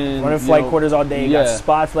fucking running flight quarters all day. Got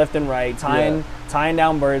spots left and right, tying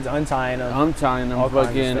down birds, untying them,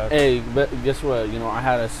 fucking. Hey, but guess what? You know, I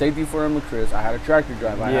had a safety for him with Chris. I had a tractor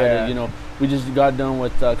drive. I had, you know, we just got done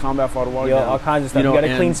with combat fought water. All kinds of stuff. You got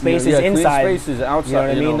to clean spaces inside. Clean spaces outside. You know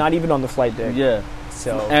what I mean? Not even on the flight deck. Yeah.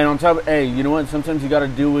 So. And on top of, hey, you know what? Sometimes you got to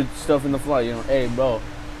deal with stuff in the flight. You know, hey, bro.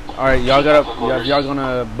 All right, y'all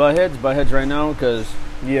gonna butt heads right now because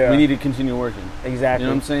Yeah. We need to continue working. Exactly. You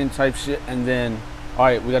know what I'm saying? Type shit. And then, all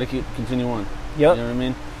right, we got to continue on. Yep. You know what I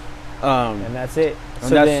mean? And that's it.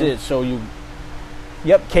 And that's it. So you...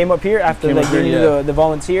 Yep, came up here after like getting the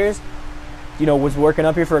volunteers. You know, was working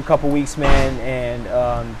up here for a couple weeks, man,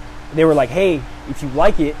 and they were like, "Hey, if you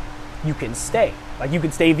like it, you can stay. Like, you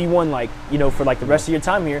can stay V1, like, you know, for like the rest of your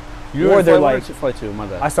time here." Or they're like, Flight 2, my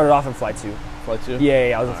bad. I started off in Flight 2. Flight 2.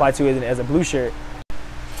 Yeah, I was in Flight 2 as a blue shirt.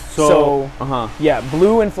 So yeah,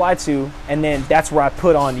 blue and Fly 2, and then that's where I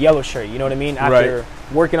put on the yellow shirt. You know what I mean? After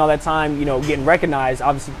working all that time, you know, getting recognized,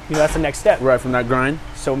 obviously, you know, that's the next step. Right, from that grind.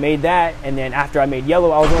 So made that, and then after I made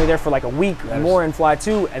yellow, I was only there for like a week more in Fly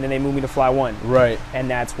 2, and then they moved me to Fly 1. Right. And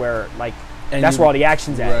that's where, like, that's where all the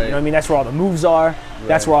action's at. You know what I mean? That's where all the moves are. Right.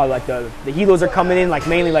 That's where all, like, the helos are coming in, like,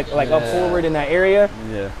 mainly, like up forward in that area.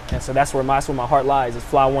 Yeah. And so that's where my heart lies, is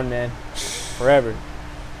Fly 1, man. Forever.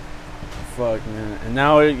 Fuck, man. And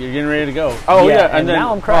now you're getting ready to go. Oh, yeah. And then,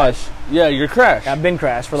 now I'm crashed. Yeah, you're crashed. I've been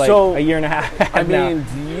crashed for like a year and a half. I mean,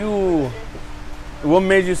 what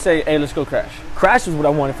made you say, hey, let's go crash? Crash was what I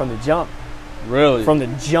wanted from the jump. Really? From the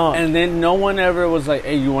jump. And then no one ever was like,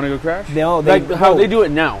 hey, you want to go crash? No. How they do it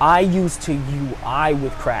now? I used to UI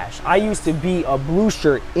with Crash. I used to be a blue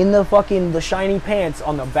shirt in the shiny pants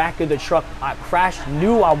on the back of the truck. Crash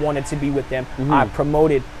knew I wanted to be with them. I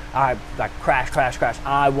promoted, like, Crash.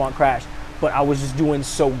 I want Crash. But I was just doing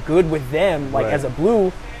so good with them, like, as a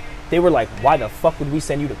blue. They were like, why the fuck would we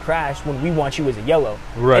send you to Crash when we want you as a yellow?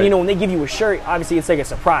 Right. And, you know, when they give you a shirt, obviously it's like a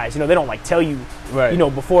surprise. You know, they don't, like, tell you, you know,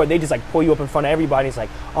 before. They just, like, pull you up in front of everybody. It's like,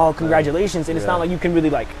 oh, congratulations. And it's not like you can really,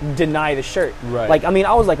 like, deny the shirt. Right. Like, I mean,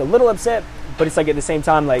 I was, like, a little upset, but it's, like, at the same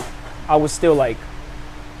time, like, I was still, like,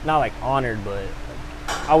 not, like, honored, but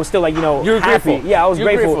I was still, like, you know, happy. Grateful. Yeah, I was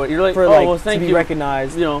grateful. You're like, for, like, well, thank to be you.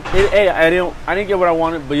 recognized. You know, hey, I didn't get what I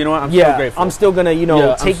wanted, but you know what? I'm still grateful. I'm still gonna, you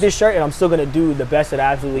know, take this shirt and I'm still gonna do the best that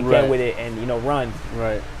I absolutely can with it, and, you know, run.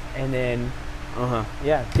 Right. And then,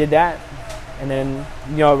 did that, and then,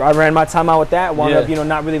 you know, I ran my time out with that. Wound up, you know,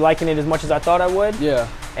 not really liking it as much as I thought I would. Yeah.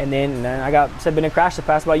 And then I got been in Crash the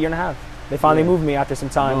past about a year and a half. They finally moved me after some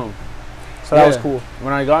time. So that was cool.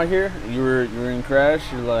 When I got here, you were in Crash.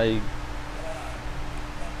 You're like.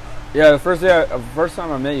 Yeah, the first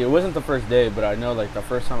time I met you, it wasn't the first day, but I know, like, the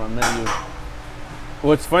first time I met you.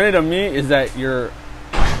 What's funny to me is that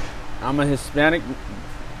I'm a Hispanic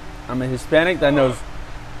that knows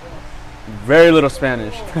very little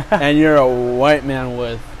Spanish, and you're a white man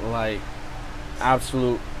with, like,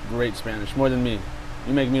 absolute great Spanish, more than me.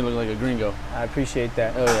 You make me look like a gringo. I appreciate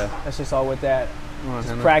that. Oh yeah, that's just all with that.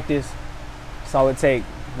 Just practice. That's all it takes.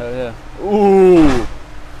 Oh yeah. Ooh.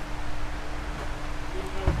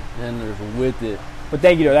 And there's with it. But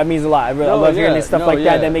thank you, though. That means a lot. I love hearing this stuff like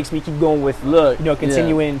that. That makes me keep going with, you know,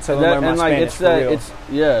 continuing to learn my Spanish.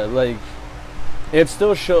 Like, it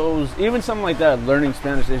still shows, even something like that, learning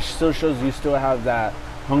Spanish, it still shows you still have that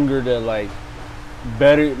hunger to, like,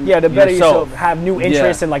 better yourself, have new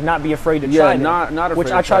interests, and, like, not be afraid to try. Not afraid.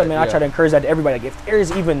 Which I try to encourage that to everybody. Like, if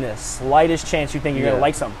there's even the slightest chance you think you're gonna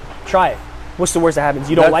like something, try it. What's the worst that happens?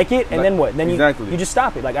 You don't like it, and then what? Then you just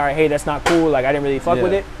stop it. Like, all right, hey, that's not cool. Like, I didn't really fuck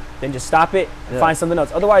with it. Then just stop it and find something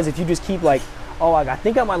else. Otherwise, if you just keep, like, oh, I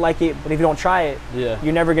think I might like it, but if you don't try it,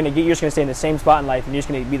 you're never gonna you're just gonna stay in the same spot in life, and you're just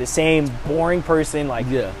gonna be the same boring person, like,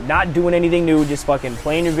 not doing anything new, just fucking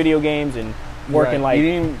playing your video games and working like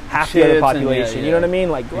eating half the other population. You know what I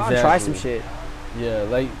mean? Like, go out and try some shit. Yeah,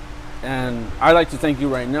 like, and I like to thank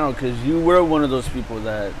you right now, because you were one of those people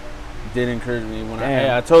that did encourage me when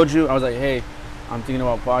I told you, I was like, hey, I'm thinking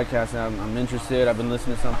about podcasting. I'm interested. I've been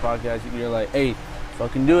listening to some podcasts. You're like, hey,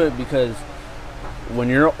 fucking do it, because when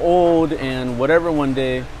you're old and whatever, one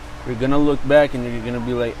day you're gonna look back and you're gonna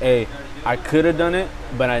be like, hey, I could have done it,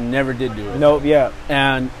 but I never did do it. Nope. Yeah.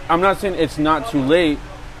 And I'm not saying it's not too late,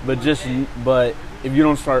 but if you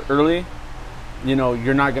don't start early, you know,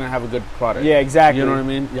 you're not gonna have a good product. Yeah, exactly. You know what I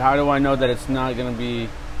mean? How do I know that it's not gonna be?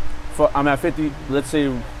 I'm at 50. Let's say,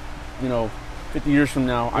 you know, 50 years from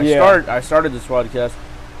now, I started this podcast,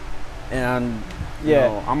 and you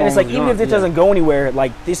know, and it's like, even if it doesn't go anywhere,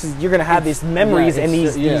 like, you're gonna have these memories and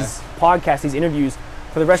these podcasts, these interviews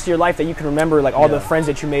for the rest of your life that you can remember, like, all the friends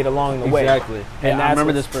that you made along the way. Exactly. And I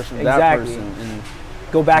remember this person, that person, and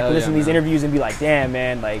go back and listen to these interviews and be like, damn,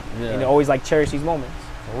 man, like, you know, always, like, cherish these moments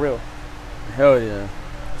for real. Hell yeah.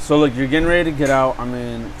 So look, you're getting ready to get out. I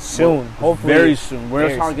mean, soon, hopefully, very soon.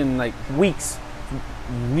 We're talking like weeks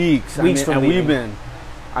and we've been.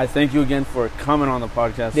 I thank you again for coming on the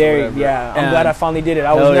podcast. I'm glad I finally did it.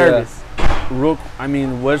 I was nervous. I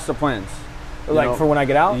mean, what's the plans? Like, for when I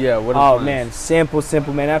get out? Yeah. What are the plans? Man,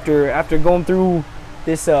 simple, man. After going through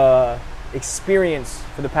this experience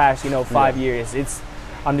for the past, 5 years,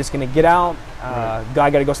 I'm just gonna get out. I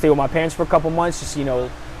gotta go stay with my parents for a couple months. Just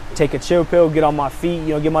take a chill pill, get on my feet.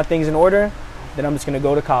 Get my things in order. Then I'm just gonna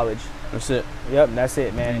go to college. That's it. Yep, that's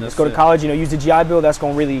it, man. Let's go to college. Use the GI Bill. That's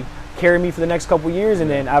gonna really carry me for the next couple years. And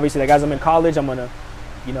then obviously, as I'm in college, I'm gonna,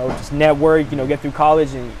 just network. Get through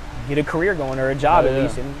college and get a career going or a job at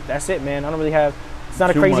least. And that's it, man. I don't really have. It's not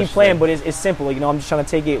a crazy plan, but it's simple. I'm just trying to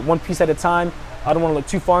take it one piece at a time. I don't want to look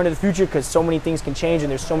too far into the future because so many things can change and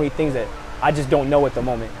there's so many things that I just don't know at the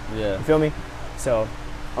moment. Yeah. You feel me? So,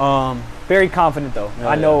 very confident though.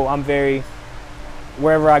 I know I'm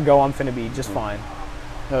wherever I go, I'm finna be just fine.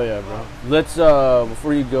 Hell yeah, bro. Let's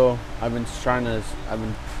before you go, I've been trying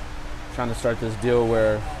to start this deal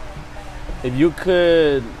where if you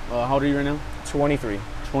could, how old are you right now? 23.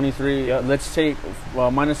 23. Yep. Let's take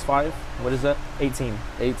minus 5. What is that? 18.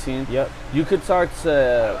 18. Yep. You could talk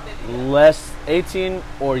to less 18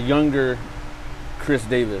 or younger Chris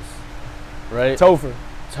Davis, right? Topher.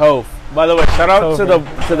 Toph. By the way, shout out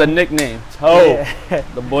to the nickname Toph. Yeah.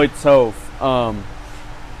 The boy Toph.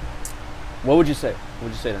 What would you say? What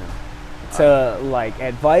would you say to him? To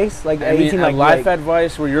advice, life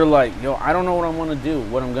advice where you're like, yo, I don't know what I want to do.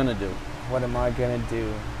 What I'm gonna do. What am I gonna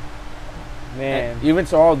do? Man. And even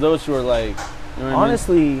to all those who are like,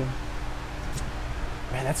 honestly,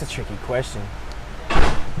 man, that's a tricky question.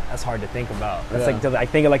 That's hard to think about. That's I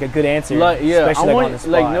think of a good answer. Especially on the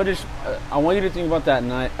spot. I want you to think about that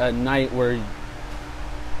night where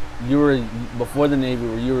you were before the Navy,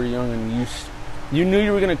 where you were young and you knew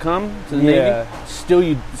you were gonna come to the Navy. Still,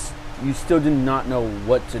 you still did not know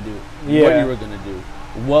what to do, what you were gonna do.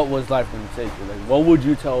 What was life gonna take you? What would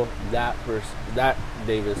you tell that person, that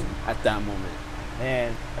Davis, at that moment?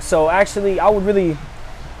 Man, so actually, I would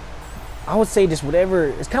say just whatever.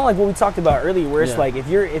 It's kind of like what we talked about earlier, where it's if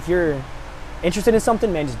you're interested in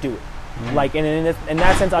something, man, just do it. Mm-hmm. In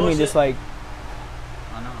that sense, I mean, just Oh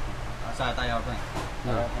no, I thought y'all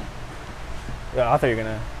playing. Yeah, I thought you were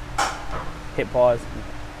gonna hit pause.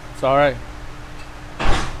 It's all right.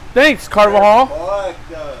 Thanks, Carvajal.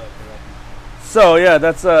 So yeah,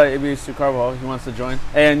 that's ABH2 Carvajal. He wants to join,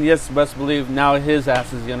 and yes, best believe now his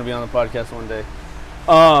ass is gonna be on the podcast one day.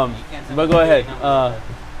 But go ahead.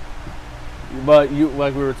 But you,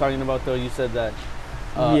 like we were talking about though, you said that.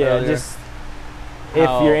 Earlier, just if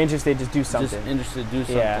you're interested, just do something. Just interested, do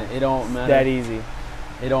something. Yeah, it don't matter. That easy.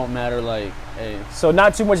 It don't matter hey. So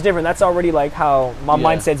not too much different. That's already how my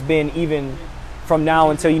mindset's been even from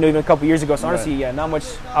now until even a couple years ago. So honestly, not much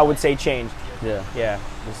I would say changed. Yeah.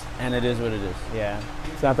 And it is what it is. Yeah.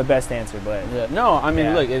 It's not the best answer, but no, I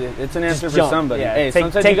mean, look, it's an answer for somebody. Yeah. Hey,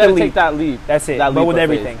 sometimes you gotta take that leap. That's it. But with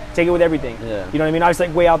everything, take it with everything. Yeah. You know what I mean? I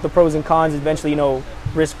just weigh out the pros and cons. Eventually,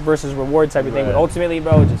 risk versus reward type of thing. But ultimately,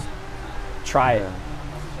 bro, just try it.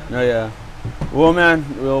 No, yeah. Well, man,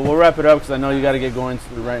 we'll wrap it up because I know you got to get going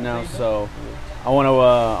right now. So I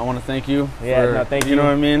want to thank you. Yeah, thank you. You know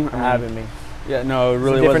what I mean? For having me. Yeah, no, it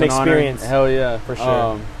really was an experience. Honor. Hell yeah, for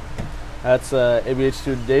sure. That's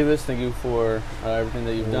ABH2 Davis. Thank you for everything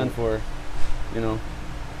that you've done for,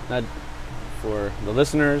 not for the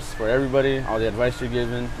listeners, for everybody, all the advice you're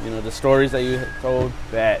giving, the stories that you told.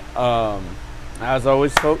 That. As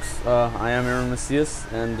always, folks, I am Aaron Macias,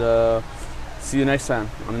 and see you next time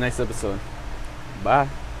on the next episode. Bye.